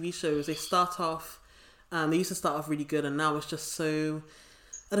reality TV shows, they start off they used to start off really good, and now it's just so,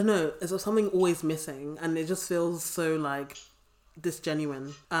 I don't know, there's something always missing, and it just feels so like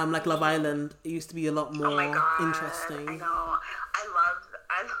disgenuine. Like Love Island, it used to be a lot more interesting. I know.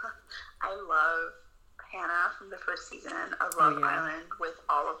 I love Hannah from the first season of Love Island with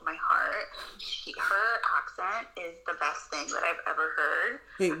all of my heart. Her accent is the best thing that I've ever heard.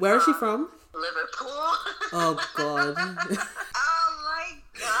 Wait, where is she from? Liverpool. Oh, God. Oh, my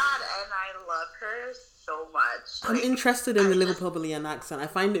God. And I love her so much. I'm interested in the Liverpudlian accent. I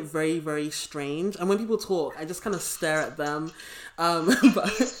find it very, very strange. And when people talk, I just kind of stare at them.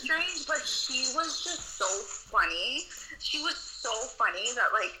 It's strange, but she was just so funny. She was so funny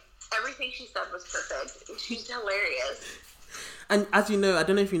that, like, everything she said was perfect. She's hilarious. And as you know, I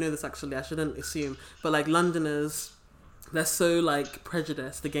don't know if you know this actually, I shouldn't assume, but like Londoners, they're so like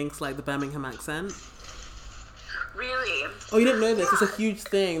prejudiced against like the Birmingham accent. Really? Oh, you didn't know this? It's a huge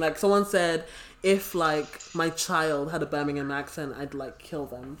thing. Like someone said, if like my child had a Birmingham accent, I'd like kill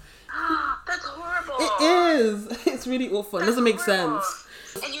them. That's horrible. It is. It's really awful. It doesn't make sense.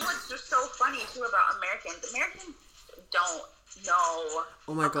 And you know what's just so funny too about Americans? Americans don't know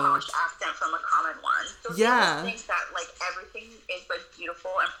a posh accent from a common one. So people think that like everything is like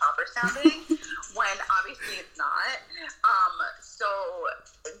beautiful and proper sounding when obviously it's not. So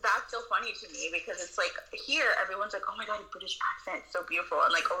that's so funny to me because it's like here everyone's like, oh my God, a British accent, it's so beautiful,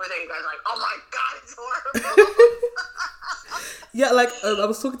 and like over there you guys are like, oh my God, it's horrible. Yeah, like I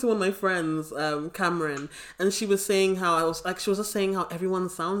was talking to one of my friends, Cameron, and she was saying how she was just saying how everyone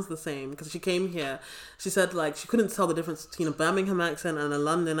sounds the same because she came here. She said like she couldn't tell the difference between a Birmingham accent and a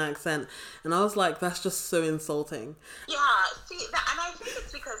London accent, and I was like, that's just so insulting. Yeah, see, and I think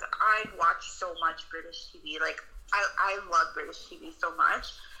it's because I watch so much British TV. Like I love British TV so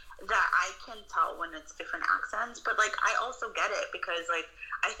much that I can tell when it's different accents. But like I also get it because like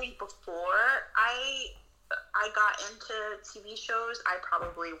I think before I got into TV shows, I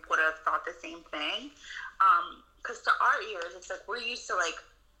probably would have thought the same thing. Because to our ears, it's like we're used to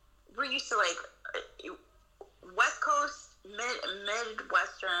West Coast,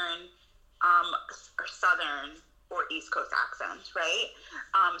 Midwestern, or Southern or East Coast accents, right?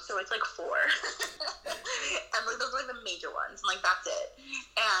 So it's like 4, and like those are like the major ones, and like that's it.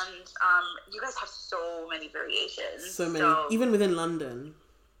 And you guys have so many variations. So many, even within London.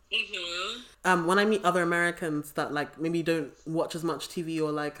 Mm-hmm. When I meet other Americans that like maybe don't watch as much TV or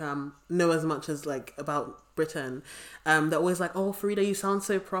like know as much as like about Britain, they're always like, oh, Farida, you sound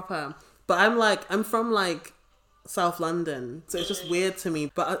so proper. But I'm from like South London, so it's just weird to me.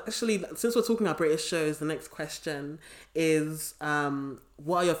 But actually, since we're talking about British shows, the next question is,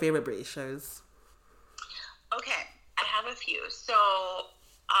 what are your favorite British shows? Okay, I have a few. So,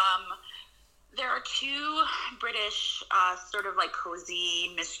 there are 2 British sort of like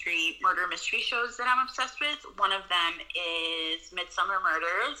cozy murder mystery shows that I'm obsessed with. One of them is Midsummer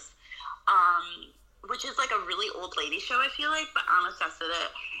Murders, which is like a really old lady show, I feel like, but I'm obsessed with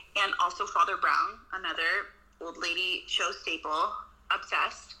it. And also Father Brown, another old lady show staple,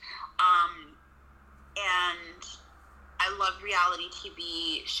 obsessed. And I love reality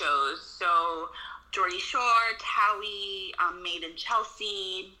TV shows. So Geordie Shore, Towie, Made in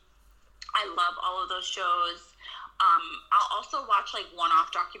Chelsea. I love all of those shows. I'll also watch like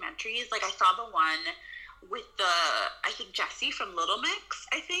one-off documentaries. Like I saw the one with I think Jessie from Little Mix,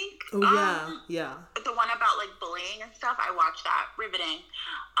 I think. Oh yeah. The one about like bullying and stuff. I watched that. Riveting.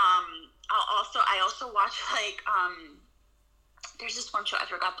 I also watch like there's this one show, I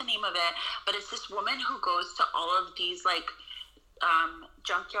forgot the name of it, but it's this woman who goes to all of these like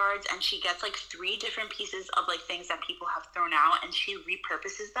junkyards, and she gets like 3 different pieces of like things that people have thrown out, and she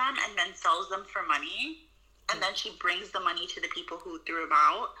repurposes them and then sells them for money, and then she brings the money to the people who threw them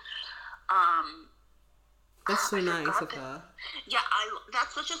out. That's so nice of her. Yeah,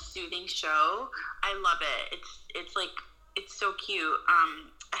 that's such a soothing show. I love it. It's like, it's so cute.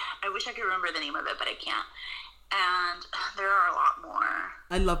 I wish I could remember the name of it, but I can't. And there are a lot more.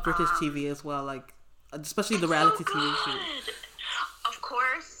 I love British TV as well, like especially the reality TV shows. Of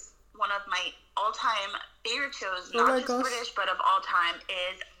course, one of my all-time favorite shows, not just British, but of all time,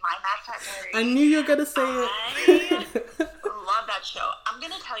 is My Mad Fat Diary. I knew you were gonna say it. Love that show. I'm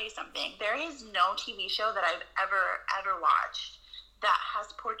gonna tell you something. There is no TV show that I've ever watched that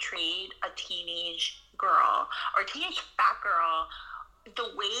has portrayed a teenage girl or a teenage fat girl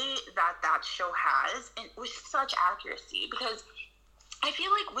the way that show has, and with such accuracy. Because I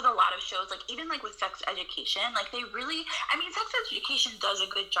feel like with a lot of shows, like even like with Sex Education, like they really, I mean, Sex Education does a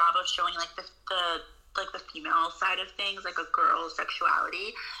good job of showing like the female side of things, like a girl's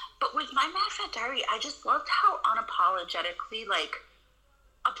sexuality. But with My Mad Fat Diary, I just loved how unapologetically like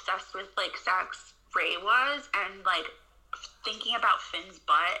obsessed with like sex Ray was, and like thinking about Finn's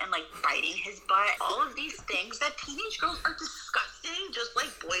butt and like biting his butt, all of these things that teenage girls are disgusting, just like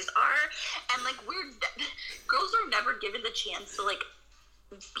boys are. And like girls are never given the chance to like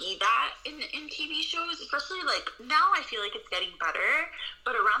be that in TV shows. especially, like, now I feel like it's getting better,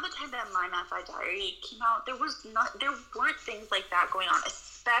 but around the time that My Mad Diary came out, there weren't things like that going on,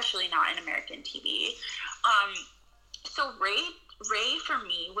 especially not in American TV. So Ray for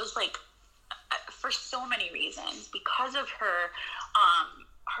me was, like, for so many reasons, because of her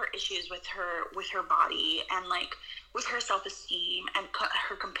issues with her body, and, like, with her self-esteem, and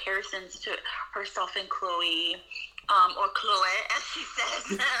her comparisons to herself and Chloe, or Chloe, as she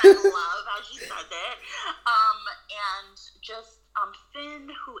says. I love how she says it. And just Finn,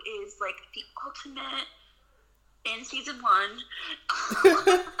 who is, like, the ultimate in season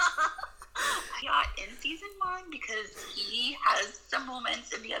 1. Yeah, in season 1, because he has some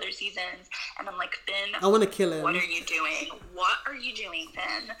moments in the other seasons, and I'm like, Finn, I want to kill him. What are you doing? What are you doing,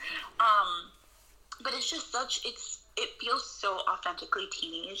 Finn? But it's just it feels so authentically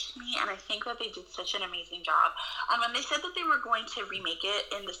teenage to me, and I think that they did such an amazing job. When they said that they were going to remake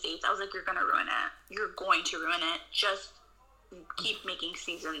it in the States, I was like, you're going to ruin it. You're going to ruin it. Just keep making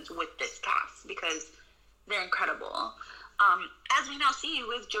seasons with this cast, because they're incredible. As we now see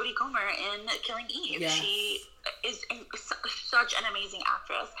with Jodie Comer in Killing Eve. Yes. She is such an amazing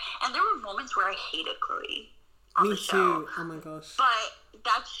actress. And there were moments where I hated Chloe on the show. Me too. Oh my gosh. But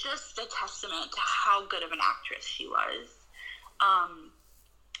that's just a testament to how good of an actress she was.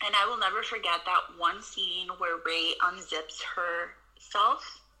 And I will never forget that one scene where Ray unzips her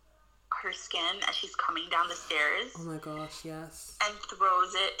skin, as she's coming down the stairs. Oh my gosh, yes. And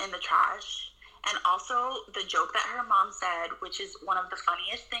throws it in the trash. And also the joke that her mom said, which is one of the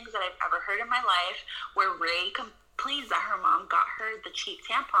funniest things that I've ever heard in my life, where Ray complains that her mom got her the cheap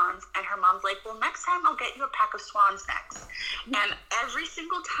tampons, and her mom's like, well, next time I'll get you a pack of Swan's next. And every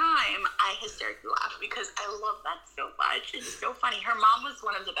single time I hysterically laugh, because I love that so much. It's so funny. Her mom was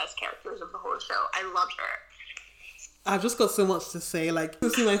one of the best characters of the whole show. I loved her. I've just got so much to say. Like,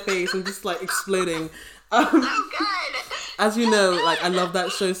 you see my face, I'm just, like, exploding. So good. As you know, like, I love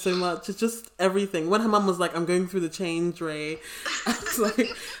that show so much. It's just everything. When her mum was like, I'm going through the change, Ray, I was like,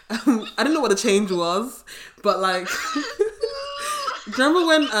 I didn't know what a change was, but, like, do you remember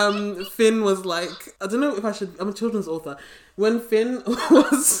when Finn was like, I don't know if I should, I'm a children's author, when Finn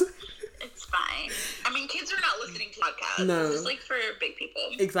was... It's fine. I mean, kids are not listening to podcasts. No. This is, like, for big people.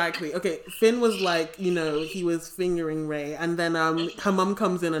 Exactly. Okay, Finn was like, you know, he was fingering Ray, and then her mum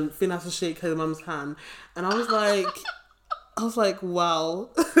comes in and Finn has to shake her mum's hand, and I was like, wow.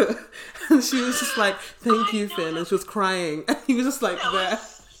 And she was just like, thank you, Finn, and she was crying, and he was just like, that there.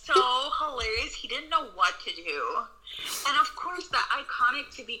 Was so hilarious. He didn't know what to do. And of course, that iconic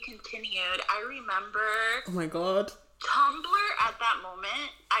 "to be continued." I remember. Oh my god. Tumblr at that moment,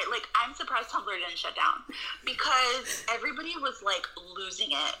 I'm surprised Tumblr didn't shut down, because everybody was, like,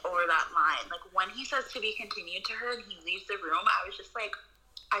 losing it over that line. Like, when he says "to be continued" to her and he leaves the room, I was just like,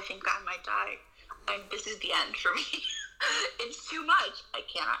 I think I might die. And this is the end for me. It's too much. I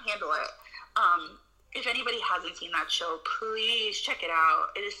cannot handle it. If anybody hasn't seen that show, please check it out.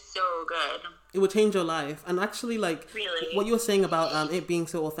 It is so good. It will change your life. And actually, like, really? What you were saying about it being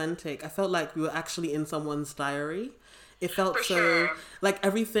so authentic, I felt like we were actually in someone's diary. It felt For so, sure. like,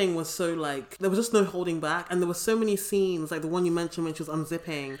 everything was so, like, there was just no holding back. And there were so many scenes, like the one you mentioned when she was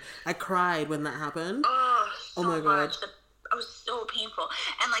unzipping. I cried when that happened. So my God. much. It was so painful.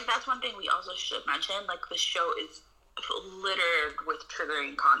 And, like, that's one thing we also should mention. Like, the show is littered with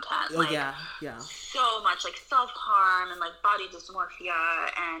triggering content. Oh, yeah. So much, like, self-harm and, like, body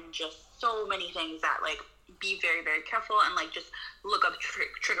dysmorphia and just so many things that, like, be very, very careful and, like, just look up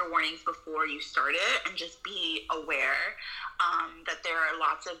trigger warnings before you start it, and just be aware that there are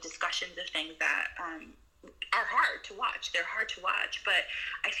lots of discussions of things that are hard to watch. They're hard to watch, but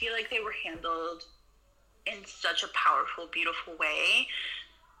I feel like they were handled in such a powerful, beautiful way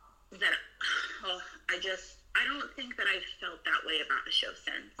that I don't think that I've felt that way about the show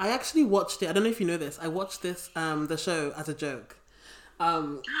since. I actually watched it. I don't know if you know this. I watched the show as a joke.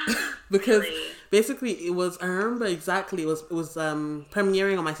 Because really? Basically I remember exactly, it was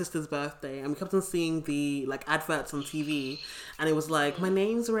premiering on my sister's birthday, and we kept on seeing the, like, adverts on TV, and it was like, my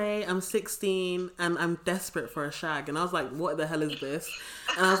name's Ray, I'm 16, and I'm desperate for a shag, and I was like, what the hell is this?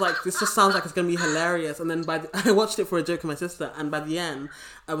 And I was like, this just sounds like it's gonna be hilarious. And then I watched it for a joke with my sister, and by the end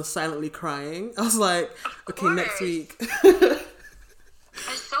I was silently crying. I was like, okay, next week.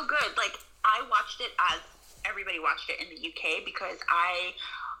 It's so good. Like, I watched it as everybody watched it in the UK, because I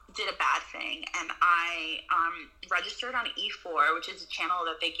did a bad thing, and I registered on E4, which is a channel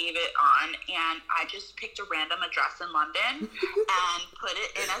that they gave it on, and I just picked a random address in London and put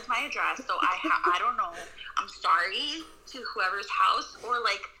it in as my address. So I don't know, I'm sorry to whoever's house or,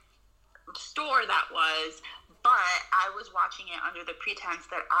 like, store that was, But I was watching it under the pretense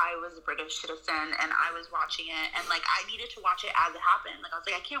that I was a British citizen, and I was watching it, and, like, I needed to watch it as it happened. Like, I was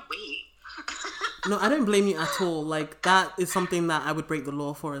like, I can't wait. No, I don't blame you at all. Like, that is something that I would break the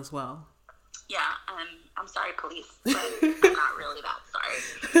law for as well. Yeah, I'm sorry, police, but I'm not really that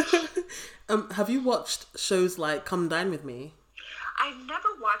sorry. Have you watched shows like Come Dine With Me? I've never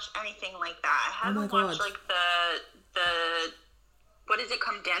watched anything like that. I haven't watched, like, the what is it,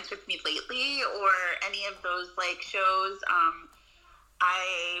 Come Dance With Me lately, or any of those, like, shows.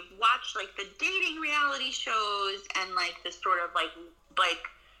 I watched, like, the dating reality shows and, like, the sort of, like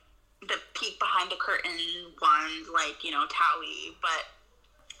the peek behind the curtain ones, like, you know, Towie, but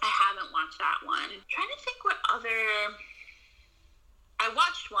I haven't watched that one. I'm trying to think what other... I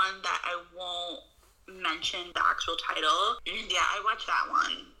watched one that I won't mention the actual title. Yeah, I watched that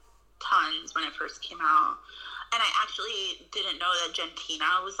one tons when it first came out. And I actually didn't know that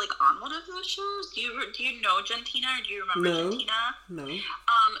Gentina was, like, on one of those shows. Do you know Gentina, or do you remember Gentina? No.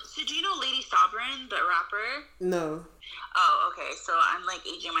 So do you know Lady Sovereign, the rapper? No. Oh, okay. So I'm, like,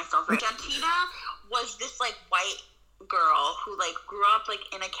 aging myself. Gentina was this, like, white girl who, like, grew up, like,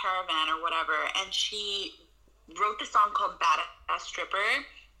 in a caravan or whatever, and she wrote this song called Badass Stripper,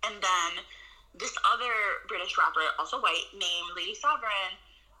 and then this other British rapper, also white, named Lady Sovereign,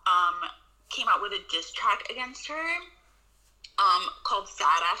 came out with a diss track against her, called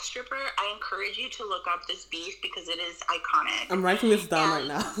Sad Ass Stripper. I encourage you to look up this beef because it is iconic. I'm writing this down right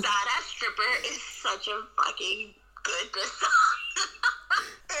now. Sad Ass Stripper is such a fucking good song.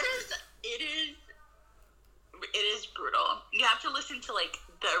 It is brutal. You have to listen to, like,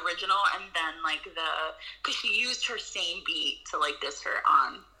 the original and then, like, because she used her same beat to, like, diss her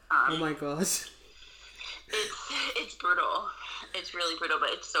on. Oh my gosh. It's brutal. It's really brutal, but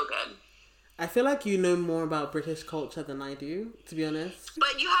it's so good. I feel like you know more about British culture than I do, to be honest.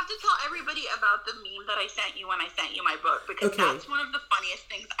 But you have to tell everybody about the meme that I sent you when I sent you my book, because that's one of the funniest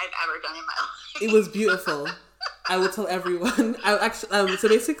things I've ever done in my life. It was beautiful. I will tell everyone. So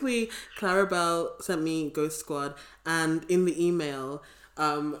basically, Claribel sent me Ghost Squad, and in the email,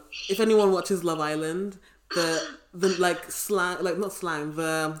 if anyone watches Love Island, the like slang, like not slang,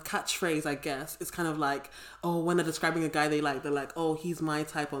 the catchphrase, I guess, is kind of like, oh, when they're describing a guy they like, they're like, oh, he's my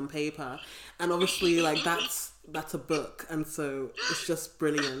type on paper, and obviously, like, that's a book, and so it's just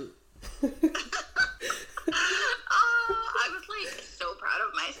brilliant. I was, like, so proud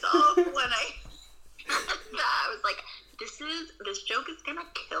of myself when I I was like, this joke is gonna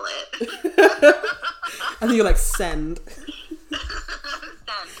kill it. And then you're like, send.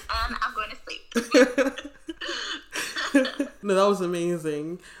 And I'm going to sleep. No, that was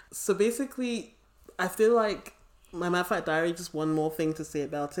amazing. So basically, I feel like my Mad Fat Diary, just one more thing to say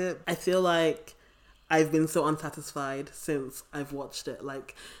about it. I feel like I've been so unsatisfied since I've watched it.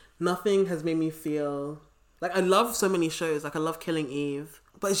 Like, nothing has made me feel... Like, I love so many shows. Like, I love Killing Eve.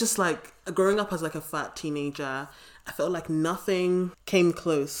 But it's just like, growing up as, like, a fat teenager, I felt like nothing came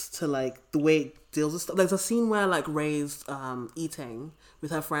close to, like, the way it deals with stuff. There's a scene where, like, Ray's eating with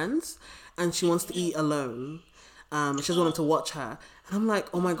her friends, and she wants to eat alone. She doesn't want to watch her. And I'm like,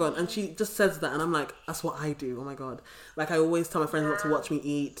 oh my God. And she just says that, and I'm like, that's what I do. Oh my God. Like, I always tell my friends not to watch me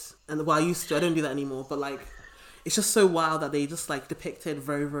eat. And, well, I used to. I don't do that anymore. But, like, it's just so wild that they just, like, depicted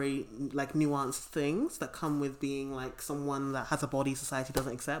very, very, like, nuanced things that come with being, like, someone that has a body society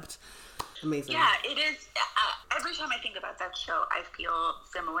doesn't accept. Amazing. Yeah, it is. Every time I think about that show, I feel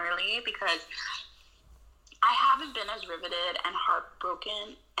similarly, because I haven't been as riveted and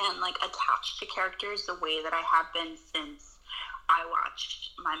heartbroken and, like, attached to characters the way that I have been since I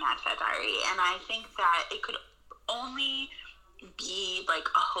watched My Mad Fat Diary. And I think that it could only be, like,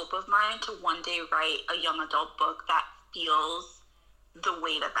 a hope of mine to one day write a young adult book that feels the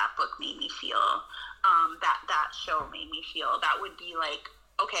way that book made me feel, that show made me feel. That would be like,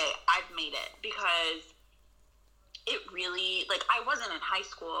 okay, I've made it, because it really, like, I wasn't in high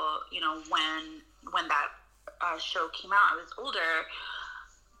school, you know, when that show came out. I was older,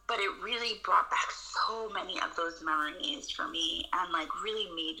 but it really brought back so many of those memories for me, and, like, really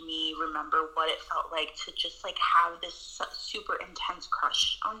made me remember what it felt like to just, like, have this super intense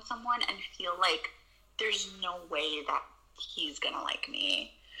crush on someone and feel like there's no way that he's gonna like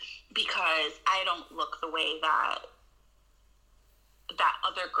me, because I don't look the way that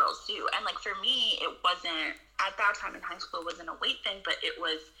other girls do. And, like, for me, it wasn't, at that time in high school, it wasn't a weight thing, but it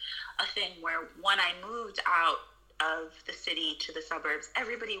was a thing where when I moved out of the city to the suburbs,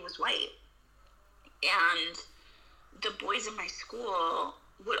 everybody was white. And the boys in my school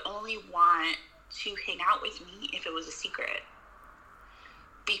would only want to hang out with me if it was a secret.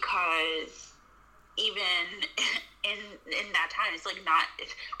 Because even in that time, it's like we're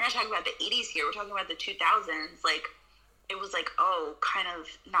not talking about the 80s here, we're talking about the 2000s. Like, it was like, oh, kind of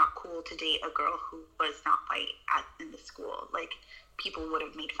not cool to date a girl who was not white in the school. Like, people would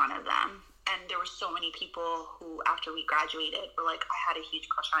have made fun of them. And there were so many people who, after we graduated, were like, I had a huge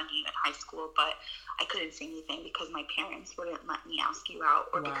crush on you in high school, but I couldn't say anything because my parents wouldn't let me ask you out,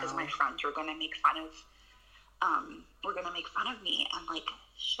 or because my friends were gonna make fun of me. And like,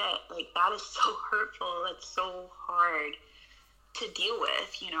 shit, like, that is so hurtful. That's so hard to deal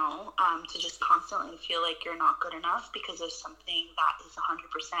with, you know, to just constantly feel like you're not good enough because of something that is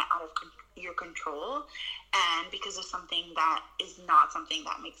 100% out of your control, and because of something that is not something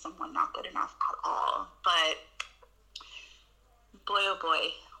that makes someone not good enough at all. But boy, oh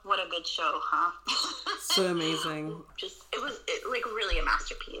boy, what a good show, huh? So amazing. It was like really a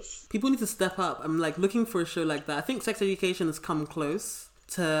masterpiece. People need to step up. I'm like looking for a show like that. I think Sex Education has come close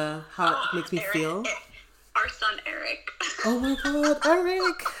to how it makes me feel. Our son Eric. Oh my god,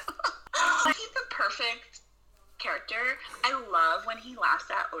 Eric! He's the perfect character. I love when he laughs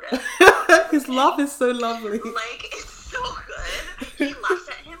at Otis. His laugh is so lovely. Like, it's so good. He laughs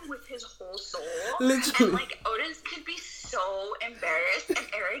at him with his whole soul. Literally. And like, Otis could be so embarrassed, and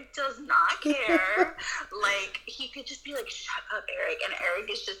Eric does not care. Like, he could just be like, shut up, Eric. And Eric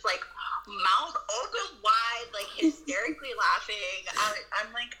is just like, mouth open wide, like hysterically laughing.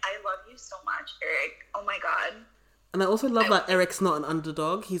 I'm like, I love you so much, Eric. Oh my god. And I also love that Eric's not an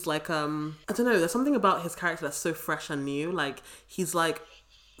underdog. He's like, I don't know, there's something about his character that's so fresh and new. Like, he's like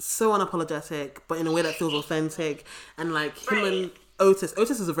so unapologetic, but in a way that feels authentic. And like him and Otis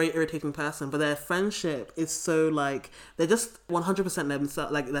is a very irritating person, but their friendship is so like, they're just 100%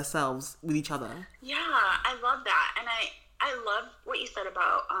 themselves with each other. Yeah, I love that. And I love what you said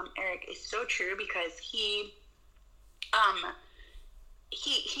about Eric. Is so true, because he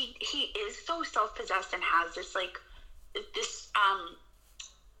is so self-possessed and has this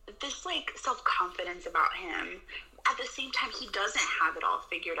self-confidence about him. At the same time, he doesn't have it all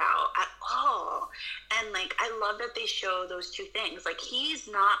figured out at all. And like, I love that they show those two things. Like, he's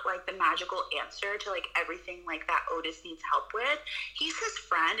not like the magical answer to like everything like that Otis needs help with. He's his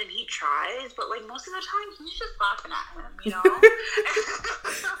friend and he tries, but like most of the time he's just laughing at him, you know?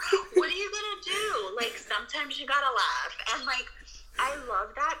 What are you gonna do? Like, sometimes you gotta laugh. And like, I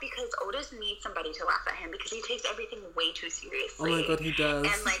love that, because Otis needs somebody to laugh at him, because he takes everything way too seriously. Oh my god, he does.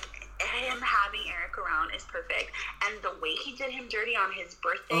 And like, him having Eric around is perfect. And the way he did him dirty on his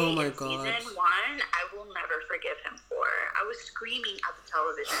birthday in season 1, I will never forgive him for. I was screaming at the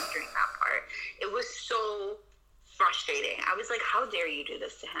television during that part. It was so frustrating. I was like, how dare you do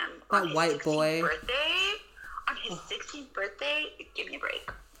this to him? That white boy. On his 16th birthday? Give me a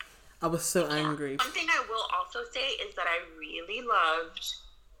break. I was so angry. One thing I will also say is that I really loved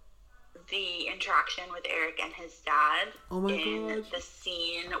the interaction with Eric and his dad in the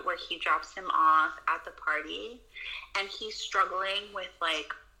scene where he drops him off at the party, and he's struggling with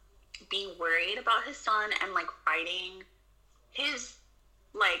like being worried about his son and like fighting his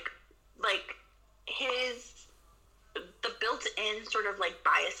the built-in sort of like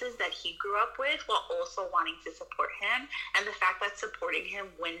biases that he grew up with, while also wanting to support him. And the fact that supporting him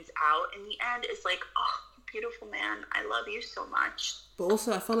wins out in the end is like, oh, beautiful man, I love you so much. But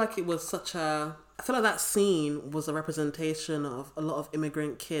also, I feel like I feel like that scene was a representation of a lot of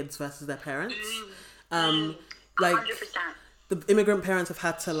immigrant kids versus their parents. 100%. The immigrant parents have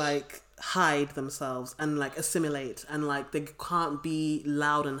had to like hide themselves and like assimilate, and like they can't be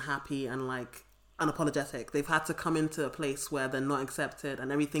loud and happy and like unapologetic. They've had to come into a place where they're not accepted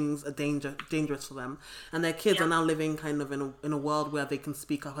and everything's dangerous for them. And their kids are now living kind of in a world where they can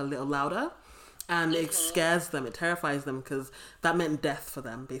speak up a little louder. And it scares them, it terrifies them, because that meant death for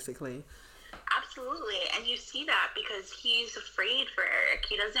them, basically. Absolutely. And you see that because he's afraid for Eric.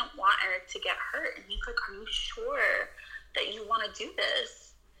 He doesn't want Eric to get hurt. And he's like, are you sure that you want to do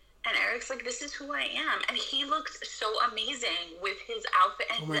this? And Eric's like, this is who I am. And he looks so amazing with his outfit.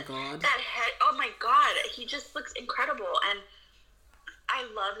 And oh my god. That head. Oh my god. He just looks incredible. And I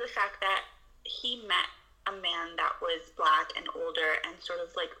love the fact that he met a man that was Black and older and sort of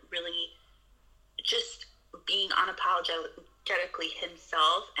like really just being unapologetically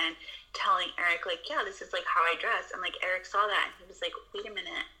himself and telling Eric like, yeah, this is like how I dress. And like Eric saw that and he was like, wait a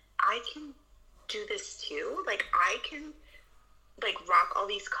minute, I can do this too. Like I can like rock all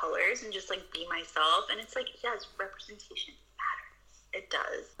these colors and just like be myself. And it's like, yes, representation matters. It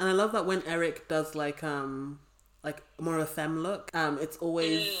does. And I love that when Eric does like more of a femme look, it's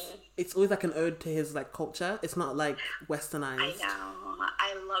always like an ode to his like culture. It's not like westernized. I know.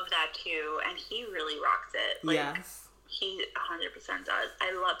 I love that too. And he really rocks it. Like, yes. He 100% does.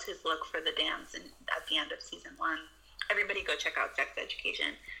 I loved his look for the dance and at the end of season 1. Everybody go check out Sex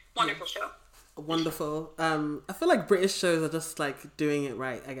Education. Wonderful show. Wonderful. I feel like British shows are just like doing it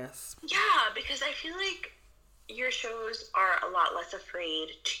right, I guess. Yeah, because I feel like your shows are a lot less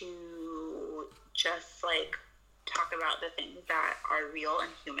afraid to just like talk about the things that are real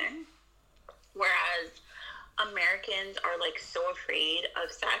and human. Whereas Americans are like so afraid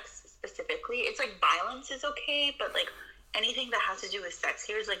of sex specifically. It's like violence is okay, but like anything that has to do with sex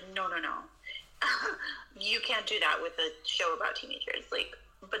here is like, no. You can't do that with a show about teenagers. Like,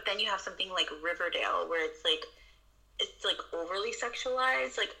 but then you have something like Riverdale where it's like overly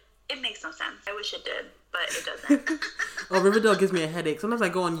sexualized. Like, it makes no sense. I wish it did, but it doesn't. Oh, Riverdale gives me a headache. Sometimes I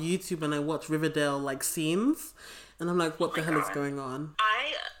go on YouTube and I watch Riverdale like scenes, and I'm like, what the hell is going on?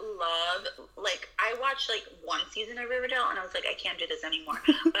 I watched like one season of Riverdale and I was like, I can't do this anymore.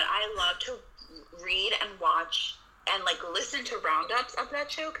 But I love to read and watch and like listen to roundups of that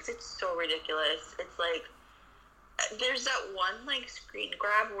show because it's so ridiculous. It's like, there's that one like screen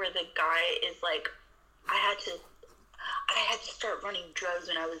grab where the guy is like, I had to start running drugs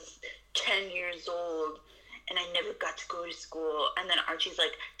when I was 10 years old and I never got to go to school. And then Archie's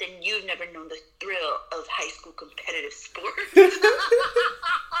like, then you've never known the thrill of high school competitive sports.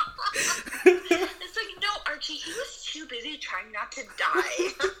 It's like, no, Archie, he was too busy trying not to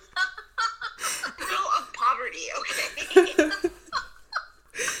die. Thrill of poverty, okay?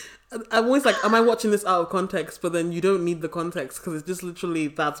 I'm always like, am I watching this out of context? But then you don't need the context because it's just literally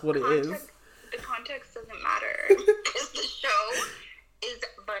that's what it is. The context doesn't matter because the show is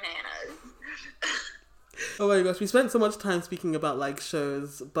bananas. Oh my gosh, we spent so much time speaking about like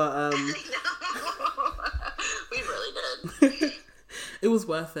shows, but I know. We really did. It was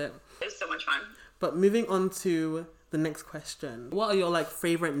worth it. It was so much fun. But moving on to the next question, what are your like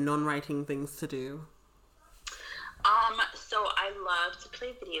favorite non-writing things to do? So I love to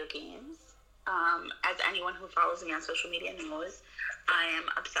play video games. As anyone who follows me on social media knows, I am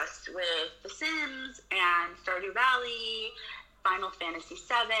obsessed with The Sims and Stardew Valley, Final Fantasy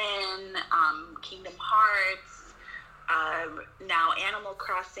VII, Kingdom Hearts, now Animal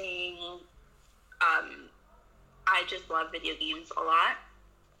Crossing. I just love video games a lot.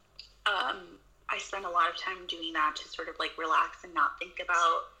 I spend a lot of time doing that to sort of like relax and not think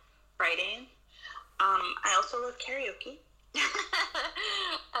about writing. I also love karaoke.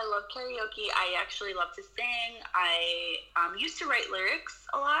 I love karaoke. I actually love to sing. I used to write lyrics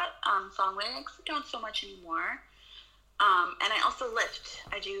a lot, song lyrics. I don't so much anymore. And I also lift.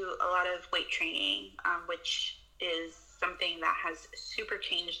 I do a lot of weight training, which is something that has super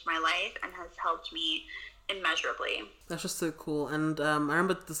changed my life and has helped me immeasurably. That's just so cool. And I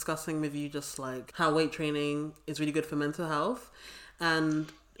remember discussing with you just like how weight training is really good for mental health.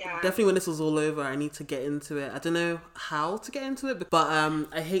 And definitely when this was all over, I need to get into it. I don't know how to get into it, but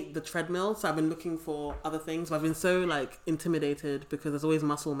I hate the treadmill, so I've been looking for other things. But I've been so like intimidated because there's always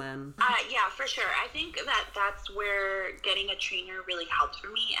muscle men. Yeah, for sure. I think that's where getting a trainer really helped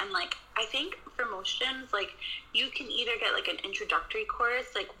for me. And like, I think for most gyms, like you can either get like an introductory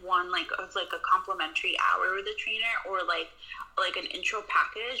course, like one like of like a complimentary hour with a trainer, or like an intro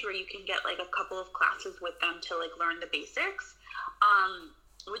package where you can get like a couple of classes with them to like learn the basics.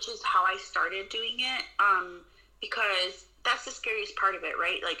 Which is how I started doing it, because that's the scariest part of it,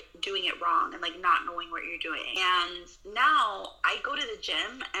 right? Like doing it wrong and like not knowing what you're doing. And now I go to the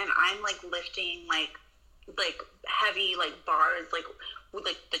gym and I'm like lifting like heavy like bars, like with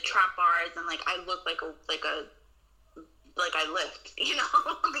like the trap bars, and like I look like I lift, you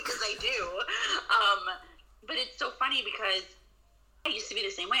know, because I do. But it's so funny because I used to be the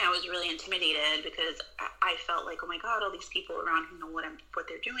same way. I was really intimidated because I felt like, oh my God, all these people around who know what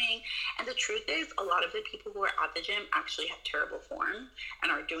they're doing. And the truth is, a lot of the people who are at the gym actually have terrible form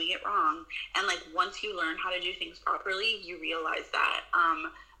and are doing it wrong. And like once you learn how to do things properly, you realize that.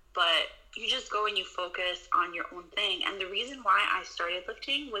 But you just go and you focus on your own thing. And the reason why I started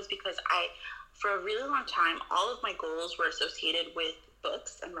lifting was because for a really long time, all of my goals were associated with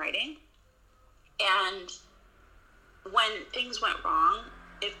books and writing. And when things went wrong,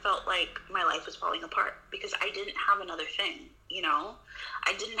 it felt like my life was falling apart because I didn't have another thing, you know?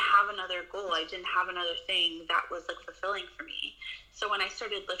 I didn't have another goal. I didn't have another thing that was like fulfilling for me. So when I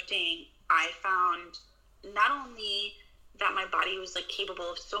started lifting, I found not only that my body was like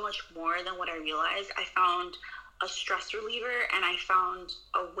capable of so much more than what I realized, I found a stress reliever, and I found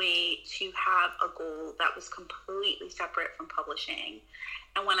a way to have a goal that was completely separate from publishing.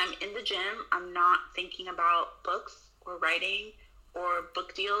 And when I'm in the gym, I'm not thinking about books or writing or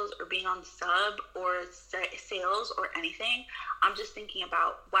book deals or being on sub or sales or anything. I'm just thinking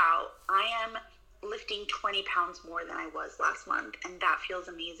about, wow, I am lifting 20 pounds more than I was last month, and that feels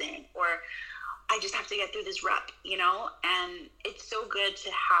amazing. Or I just have to get through this rep, you know? And it's so good to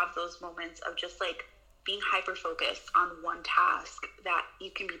have those moments of just like being hyper focused on one task that you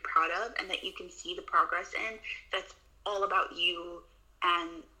can be proud of and that you can see the progress in, that's all about you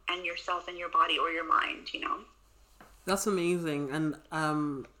and yourself and your body or your mind, you know? That's amazing,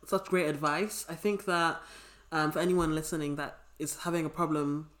 and such great advice. I think that for anyone listening that is having a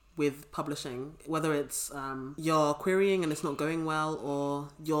problem with publishing, whether it's you're querying and it's not going well, or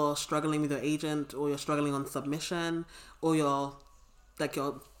you're struggling with your agent, or you're struggling on submission, or your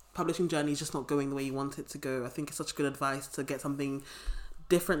publishing journey is just not going the way you want it to go, I think it's such good advice to get something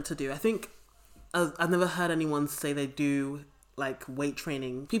different to do. I think I've never heard anyone say they do like weight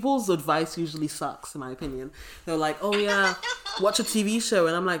training. People's advice usually sucks, in my opinion. They're like, oh yeah, watch a TV show,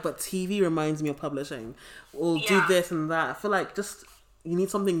 and I'm like, but TV reminds me of publishing, or do this and that. I feel like just you need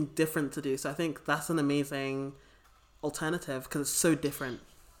something different to do. So I think that's an amazing alternative because it's so different.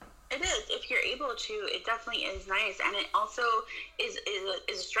 It is. If you're able to, it definitely is nice. And it also is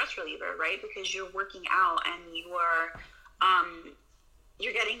a stress reliever, right? Because you're working out and you are,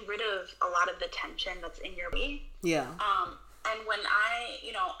 you're getting rid of a lot of the tension that's in your body. Yeah. And when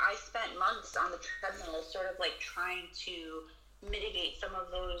I spent months on the treadmill sort of like trying to mitigate some of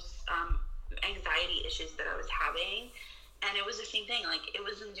those anxiety issues that I was having. And it was the same thing. Like, it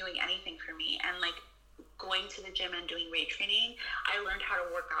wasn't doing anything for me. And like, going to the gym and doing weight training, I learned how to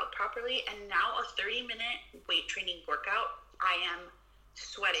work out properly. And now a 30-minute weight training workout, I am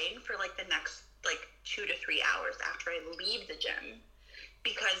sweating for like the next like 2 to 3 hours after I leave the gym,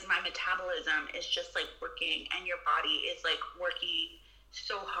 because my metabolism is just like working, and your body is like working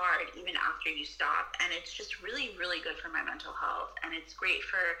so hard even after you stop. And it's just really, really good for my mental health, and it's great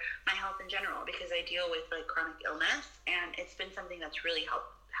for my health in general, because I deal with like chronic illness, and it's been something that's really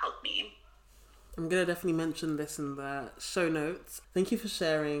helped me. I'm going to definitely mention this in the show notes. Thank you for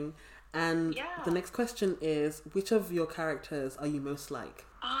sharing. And the next question is, which of your characters are you most like?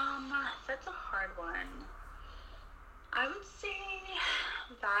 That's a hard one. I would say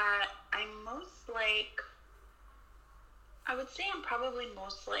that I'm probably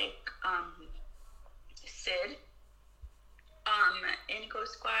most like Sid in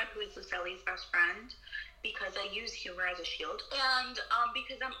Ghost Squad, who is Lucelli's best friend, because I use humor as a shield, and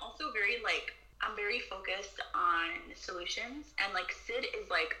because I'm very focused on solutions, and like Sid is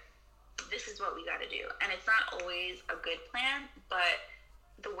like, this is what we got to do, and it's not always a good plan, but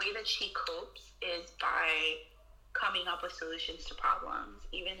the way that she copes is by coming up with solutions to problems,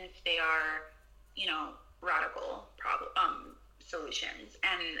 even if they are, you know, radical solutions.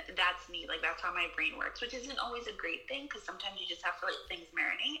 And that's me. Like, that's how my brain works, which isn't always a great thing, because sometimes you just have to let things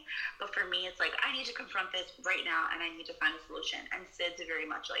marinate. But for me, it's like, I need to confront this right now, and I need to find a solution. And Sid's very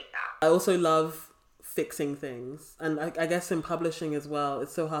much like that. I also love fixing things, and I guess in publishing as well,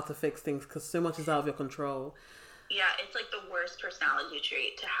 it's so hard to fix things because so much is out of your control. Yeah, it's like the worst personality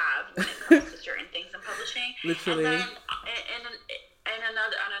trait to have when it comes to certain things in publishing. Literally. And then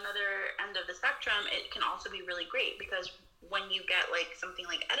on another end of the spectrum, it can also be really great, because when you get like something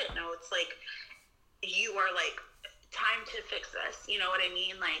like edit notes, like, you are like, time to fix this, you know what I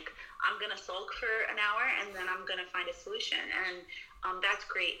mean? Like, I'm gonna sulk for an hour and then I'm gonna find a solution, and that's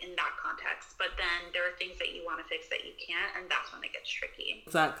great in that context. But then there are things that you want to fix that you can't, and that's when it gets tricky.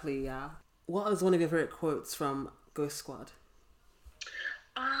 Exactly. Yeah. What is one of your favorite quotes from Ghost Squad?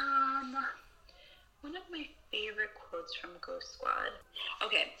 One of my favorite quotes from Ghost Squad.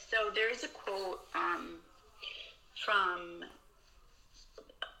 Okay, so there is a quote from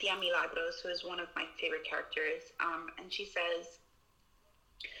Tia Milagros, who is one of my favorite characters, and she says,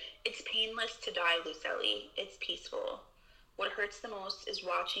 "It's painless to die, Lucelli. It's peaceful. What hurts the most is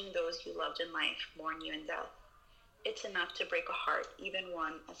watching those you loved in life mourn you in death. It's enough to break a heart, even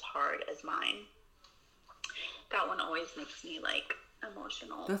one as hard as mine." That one always makes me like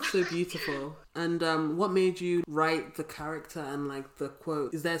emotional. That's so beautiful. And what made you write the character and like the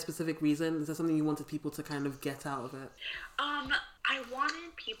quote? Is there a specific reason? Is there something you wanted people to kind of get out of it? I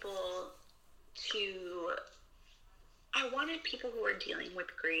wanted people who are dealing with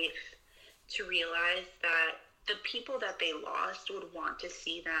grief to realize that the people that they lost would want to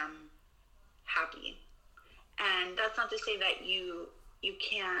see them happy. And that's not to say that you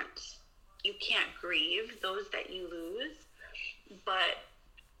can't grieve those that you lose, but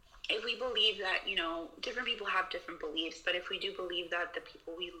if we believe that, you know, different people have different beliefs, but if we do believe that the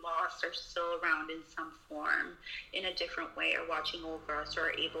people we lost are still around in some form, in a different way, or watching over us, or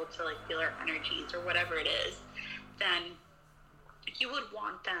are able to like feel our energies, or whatever it is, then you would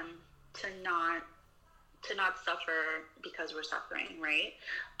want them to not suffer because we're suffering, right?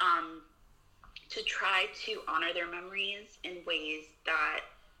 to try to honor their memories in ways that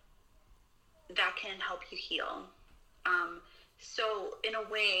can help you heal. So in a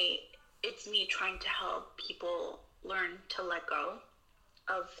way, it's me trying to help people learn to let go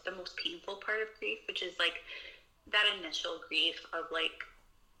of the most painful part of grief, which is like that initial grief of like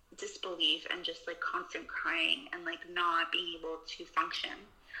disbelief and just like constant crying and like not being able to function.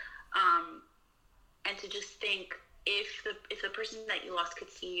 And to just think, if the person that you lost could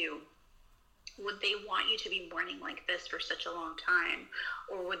see you, would they want you to be mourning like this for such a long time,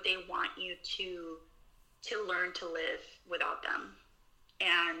 or would they want you to learn to live without them?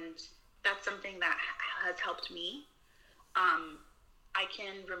 And that's something that has helped me. I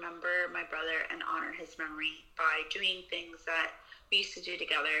can remember my brother and honor his memory by doing things that we used to do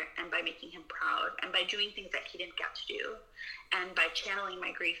together, and by making him proud, and by doing things that he didn't get to do, and by channeling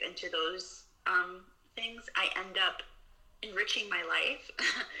my grief into those things. I end up enriching my life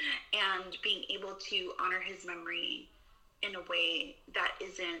and being able to honor his memory in a way that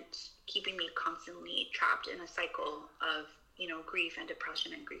isn't keeping me constantly trapped in a cycle of, grief and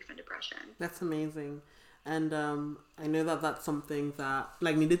depression and grief and depression. That's amazing. And I know that that's something that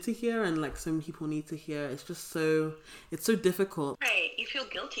like needed to hear, and like so many people need to hear. It's so difficult. Right. You feel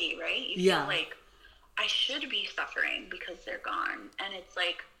guilty, right? You feel like I should be suffering because they're gone. And it's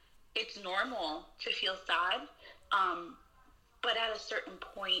like, it's normal to feel sad. But at a certain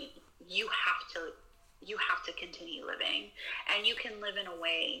point, you have to continue living, and you can live in a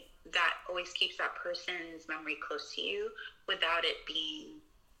way that always keeps that person's memory close to you without it being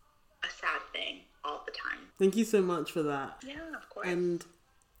a sad thing all the time. Thank you so much for that. Yeah, of course. And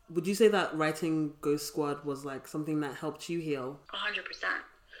would you say that writing Ghost Squad was like something that helped you heal? 100%.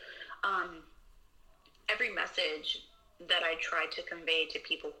 Every message that I try to convey to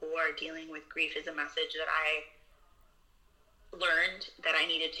people who are dealing with grief is a message that I learned that I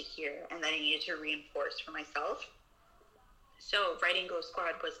needed to hear and that I needed to reinforce for myself. So writing Ghost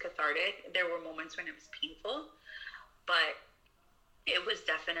Squad was cathartic. There were moments when it was painful, but it was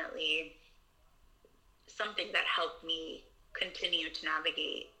definitely something that helped me continue to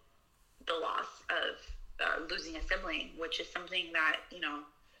navigate the loss of losing a sibling, which is something that,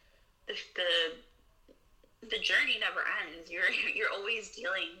 the journey never ends. You're always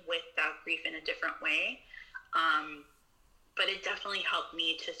dealing with that grief in a different way. But it definitely helped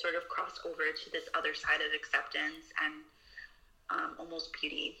me to sort of cross over to this other side of acceptance and almost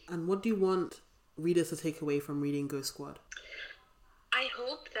beauty. And what do you want readers to take away from reading Ghost Squad? I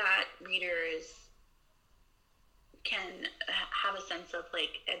hope that readers can have a sense of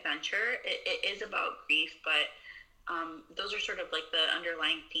like adventure. It is about grief, but those are sort of like the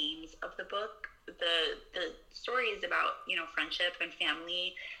underlying themes of the book. The story is about, friendship and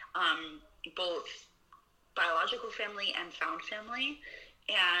family, both biological family and found family.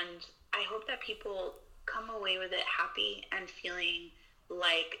 And I hope that people come away with it happy and feeling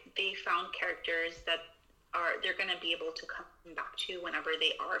like they found characters that they're going to be able to come back to whenever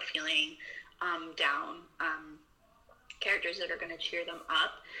they are feeling down, characters that are going to cheer them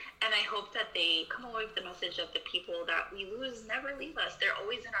up. And I hope that they come away with the message of the people that we lose never leave us. They're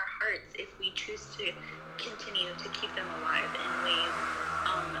always in our hearts if we choose to continue to keep them alive in ways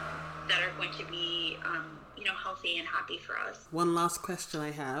that are going to be healthy and happy for us. One last question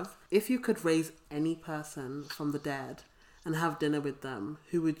I have. If you could raise any person from the dead and have dinner with them,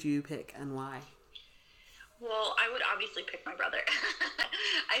 who would you pick and why? Well, I would obviously pick my brother.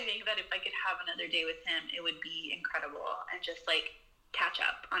 I think that if I could have another day with him, it would be incredible and just like catch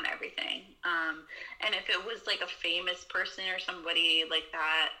up on everything. And if it was like a famous person or somebody like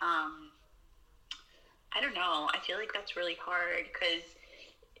that, I don't know. I feel like that's really hard because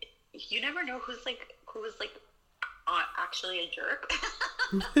you never know who was actually a jerk.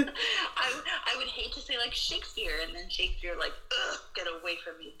 I would hate to say like Shakespeare, and then Shakespeare like, ugh, get away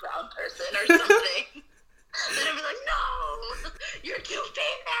from me, brown person, or something. Then I'd be like, no, you're too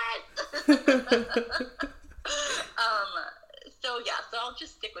famous. So I'll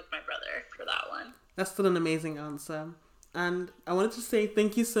just stick with my brother for that one. That's still an amazing answer. And I wanted to say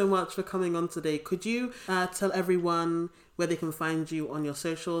thank you so much for coming on today. Could you tell everyone where they can find you on your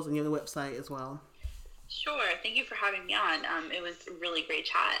socials and your website as well? Sure. Thank you for having me on. It was a really great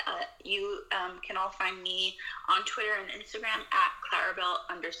chat. You can all find me on Twitter and Instagram at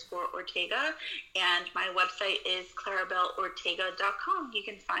Claribel_Ortega. And my website is claribelortega.com. You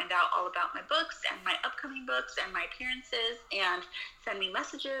can find out all about my books and my upcoming books and my appearances and send me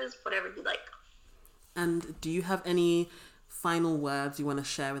messages, whatever you like. And do you have any final words you want to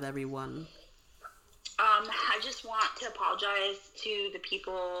share with everyone? I just want to apologize to the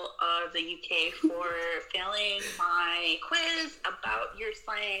people of the UK for failing my quiz about your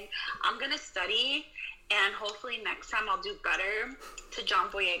slang. I'm going to study, and hopefully next time I'll do better. To John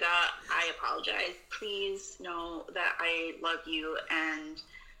Boyega, I apologize. Please know that I love you, and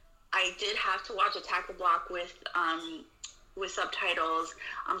I did have to watch Attack the Block with subtitles.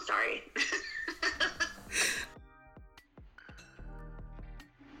 I'm sorry.